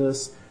to get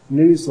this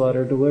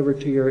newsletter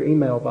delivered to your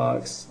email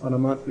box on a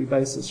monthly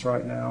basis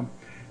right now.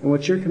 And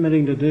what you're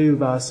committing to do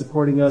by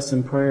supporting us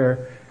in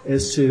prayer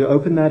is to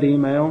open that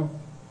email,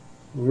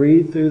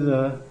 read through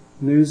the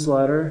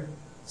newsletter,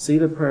 see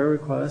the prayer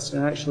request,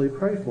 and actually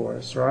pray for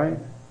us, right?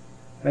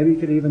 Maybe you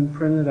could even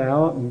print it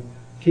out and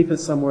keep it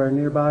somewhere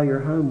nearby your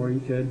home where you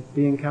could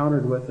be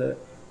encountered with it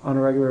on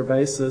a regular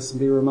basis and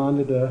be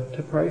reminded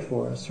to pray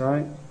for us,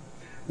 right?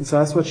 And so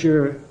that's what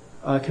you're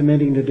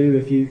committing to do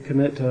if you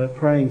commit to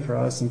praying for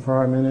us and for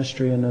our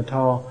ministry in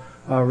Natal.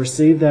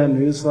 Receive that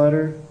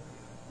newsletter,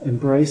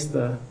 embrace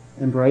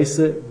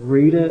it,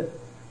 read it,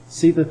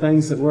 see the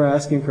things that we're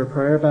asking for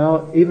prayer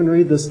about, even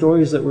read the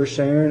stories that we're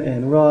sharing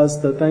and realize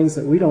the things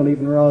that we don't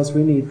even realize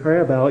we need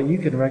prayer about, you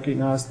can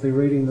recognize through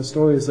reading the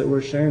stories that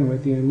we're sharing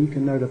with you, and you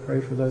can know to pray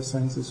for those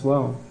things as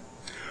well.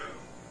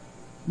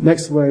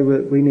 Next way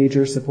we need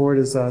your support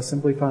is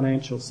simply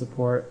financial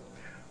support.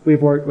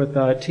 We've worked with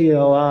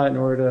TLI in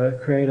order to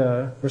create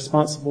a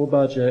responsible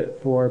budget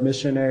for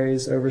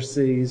missionaries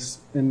overseas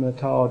in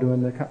Natal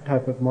doing the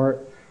type of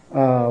work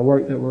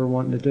that we're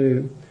wanting to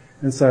do.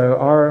 And so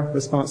our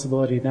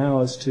responsibility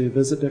now is to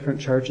visit different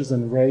churches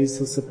and raise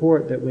the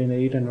support that we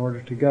need in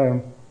order to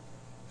go.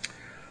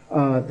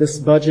 This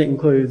budget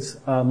includes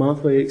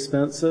monthly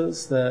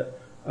expenses that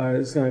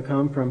is going to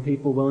come from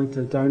people willing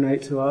to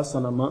donate to us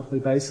on a monthly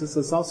basis.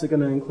 It's also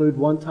going to include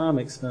one-time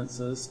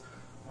expenses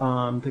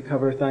to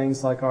cover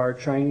things like our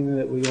training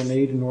that we will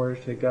need in order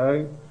to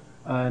go,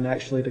 and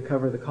actually to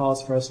cover the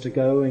cost for us to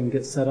go and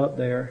get set up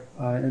there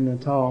in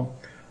Natal.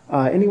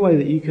 Any way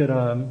that you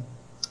could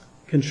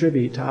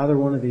contribute to either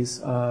one of these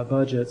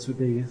budgets would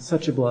be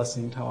such a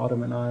blessing to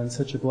Autumn and I, and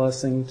such a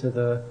blessing to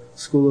the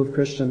School of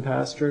Christian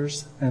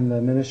Pastors and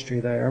the ministry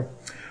there.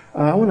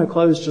 I want to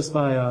close just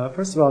by,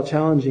 first of all,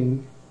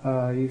 challenging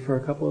you for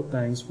a couple of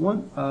things.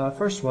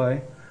 First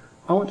way,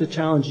 I want to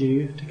challenge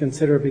you to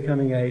consider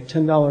becoming a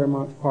 $10 a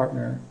month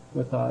partner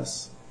with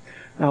us.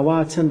 Now,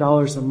 why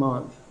 $10 a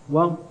month?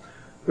 Well,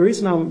 the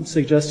reason I'm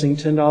suggesting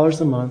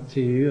 $10 a month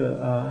to you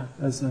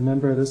as a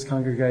member of this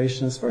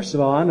congregation is, first of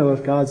all, I know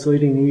if God's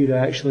leading you to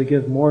actually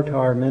give more to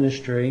our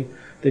ministry,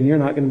 then you're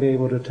not going to be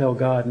able to tell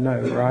God no,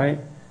 right?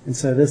 And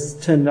so this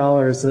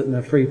 $10 isn't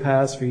a free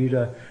pass for you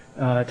to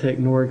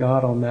ignore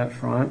God on that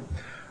front.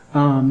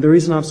 The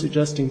reason I'm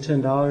suggesting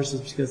 $10 is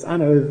because I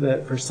know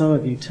that for some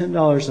of you,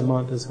 $10 a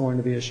month is going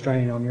to be a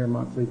strain on your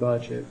monthly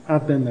budget.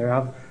 I've been there.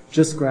 I've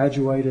just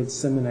graduated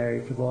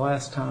seminary for the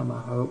last time,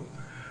 I hope.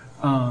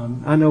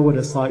 I know what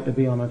it's like to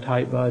be on a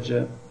tight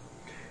budget.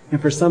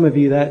 And for some of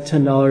you, that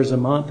 $10 a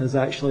month is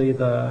actually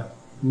the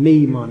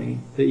me money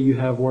that you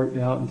have worked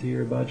out into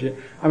your budget.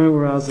 I remember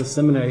when I was a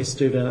seminary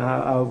student,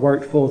 I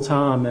worked full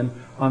time, and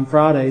on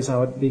Fridays I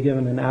would be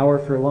given an hour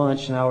for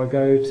lunch, and I would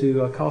go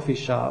to a coffee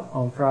shop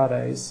on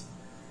Fridays,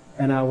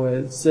 and I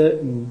would sit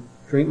and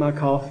drink my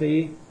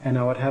coffee, and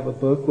I would have a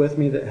book with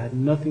me that had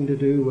nothing to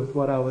do with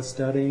what I was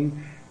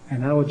studying,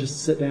 and I would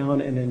just sit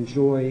down and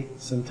enjoy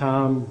some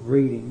time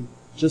reading.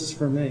 Just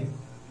for me.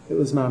 It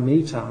was my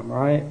me time,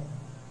 right?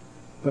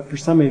 But for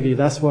some of you,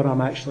 that's what I'm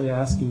actually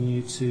asking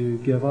you to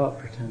give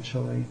up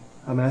potentially.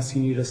 I'm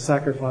asking you to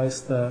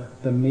sacrifice the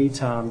me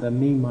time, the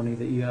me money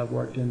that you have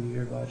worked into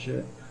your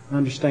budget. I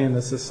understand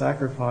this is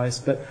sacrifice,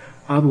 but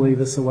I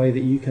believe it's a way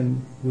that you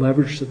can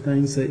leverage the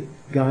things that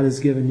God has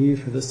given you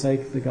for the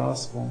sake of the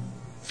gospel.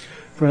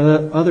 For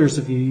others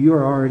of you, you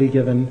are already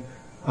given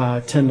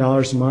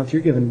 $10 a month.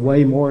 You're given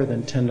way more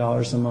than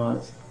 $10 a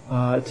month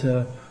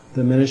to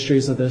the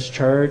ministries of this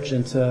church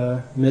and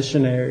to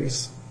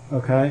missionaries,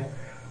 okay?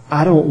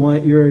 I don't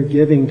want your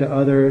giving to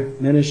other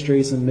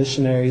ministries and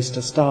missionaries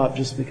to stop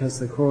just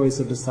because the Croys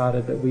have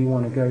decided that we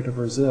want to go to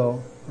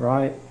Brazil,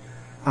 right?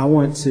 I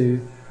want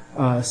to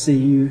see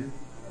you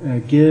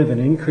give and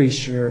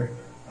increase your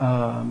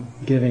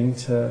giving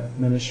to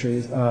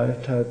ministries,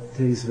 to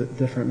these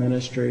different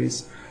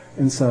ministries.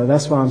 And so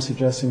that's why I'm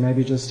suggesting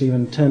maybe just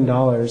even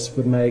 $10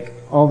 would make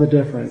all the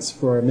difference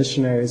for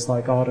missionaries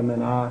like Autumn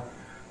and I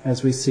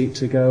as we seek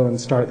to go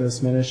and start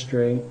this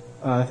ministry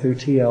through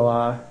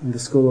TLI and the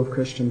School of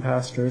Christian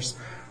Pastors.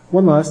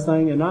 One last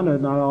thing, and I know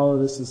not all of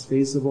this is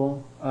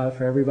feasible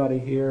for everybody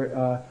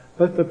here,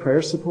 both the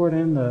prayer support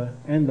and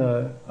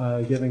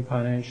the giving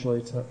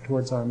financially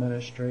towards our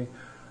ministry.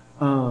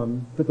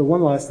 But the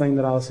one last thing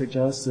that I'll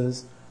suggest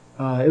is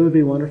it would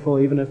be wonderful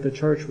even if the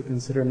church would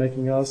consider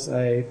making us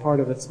a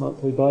part of its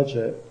monthly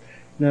budget.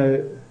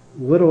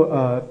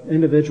 Little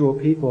individual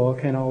people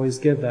can't always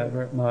give that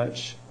very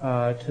much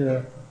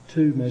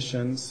to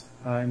missions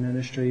and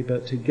ministry,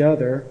 but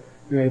together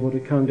you're able to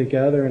come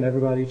together and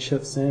everybody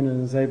chips in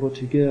and is able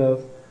to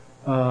give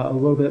a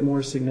little bit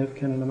more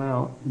significant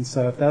amount. And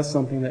so if that's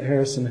something that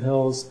Harrison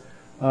Hills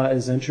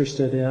is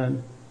interested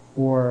in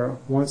or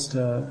wants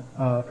to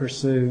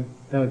pursue,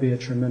 that would be a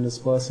tremendous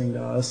blessing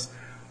to us.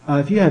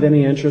 If you have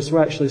any interest,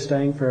 we're actually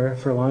staying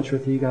for lunch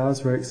with you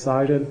guys. We're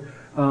excited.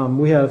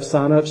 We have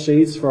sign-up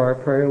sheets for our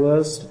prayer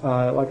list,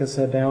 like I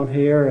said, down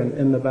here and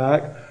in the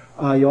back.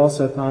 You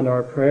also find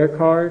our prayer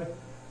card.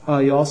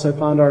 You also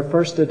find our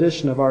first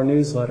edition of our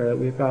newsletter.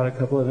 We've got a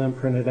couple of them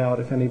printed out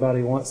if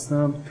anybody wants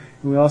them.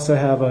 And we also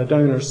have a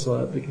donor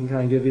slip that can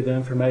kind of give you the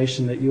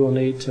information that you will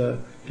need to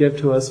give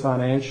to us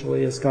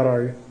financially. It's got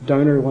our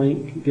donor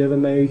link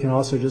given there. You can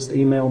also just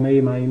email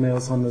me. My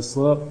email's on the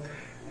slip.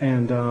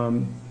 And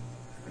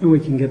we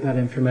can get that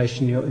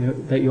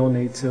information that you'll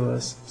need to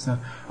us. So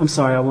I'm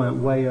sorry I went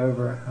way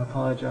over. I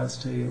apologize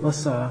to you.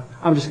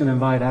 I'm just going to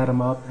invite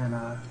Adam up,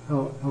 and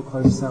he'll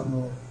close us out in a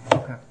little.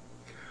 Okay.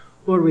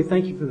 Lord, we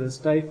thank you for this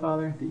day,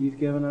 Father, that you've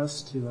given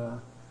us to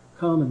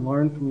come and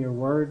learn from your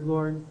word,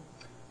 Lord.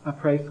 I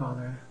pray,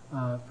 Father,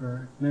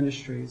 for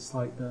ministries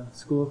like the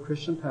School of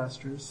Christian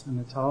Pastors in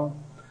Natal.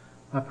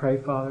 I pray,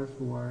 Father,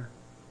 for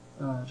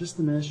just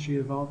the ministry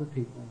of all the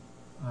people,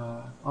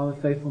 all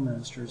the faithful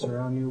ministers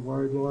around your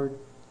word, Lord,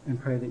 and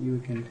pray that you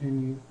would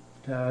continue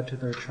to add to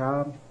their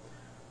tribe.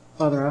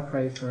 Father, I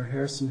pray for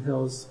Harrison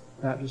Hills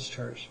Baptist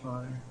Church,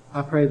 Father.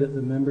 I pray that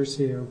the members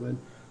here would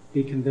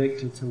be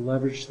convicted to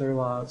leverage their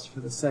lives for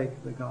the sake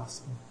of the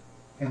gospel.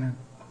 Amen.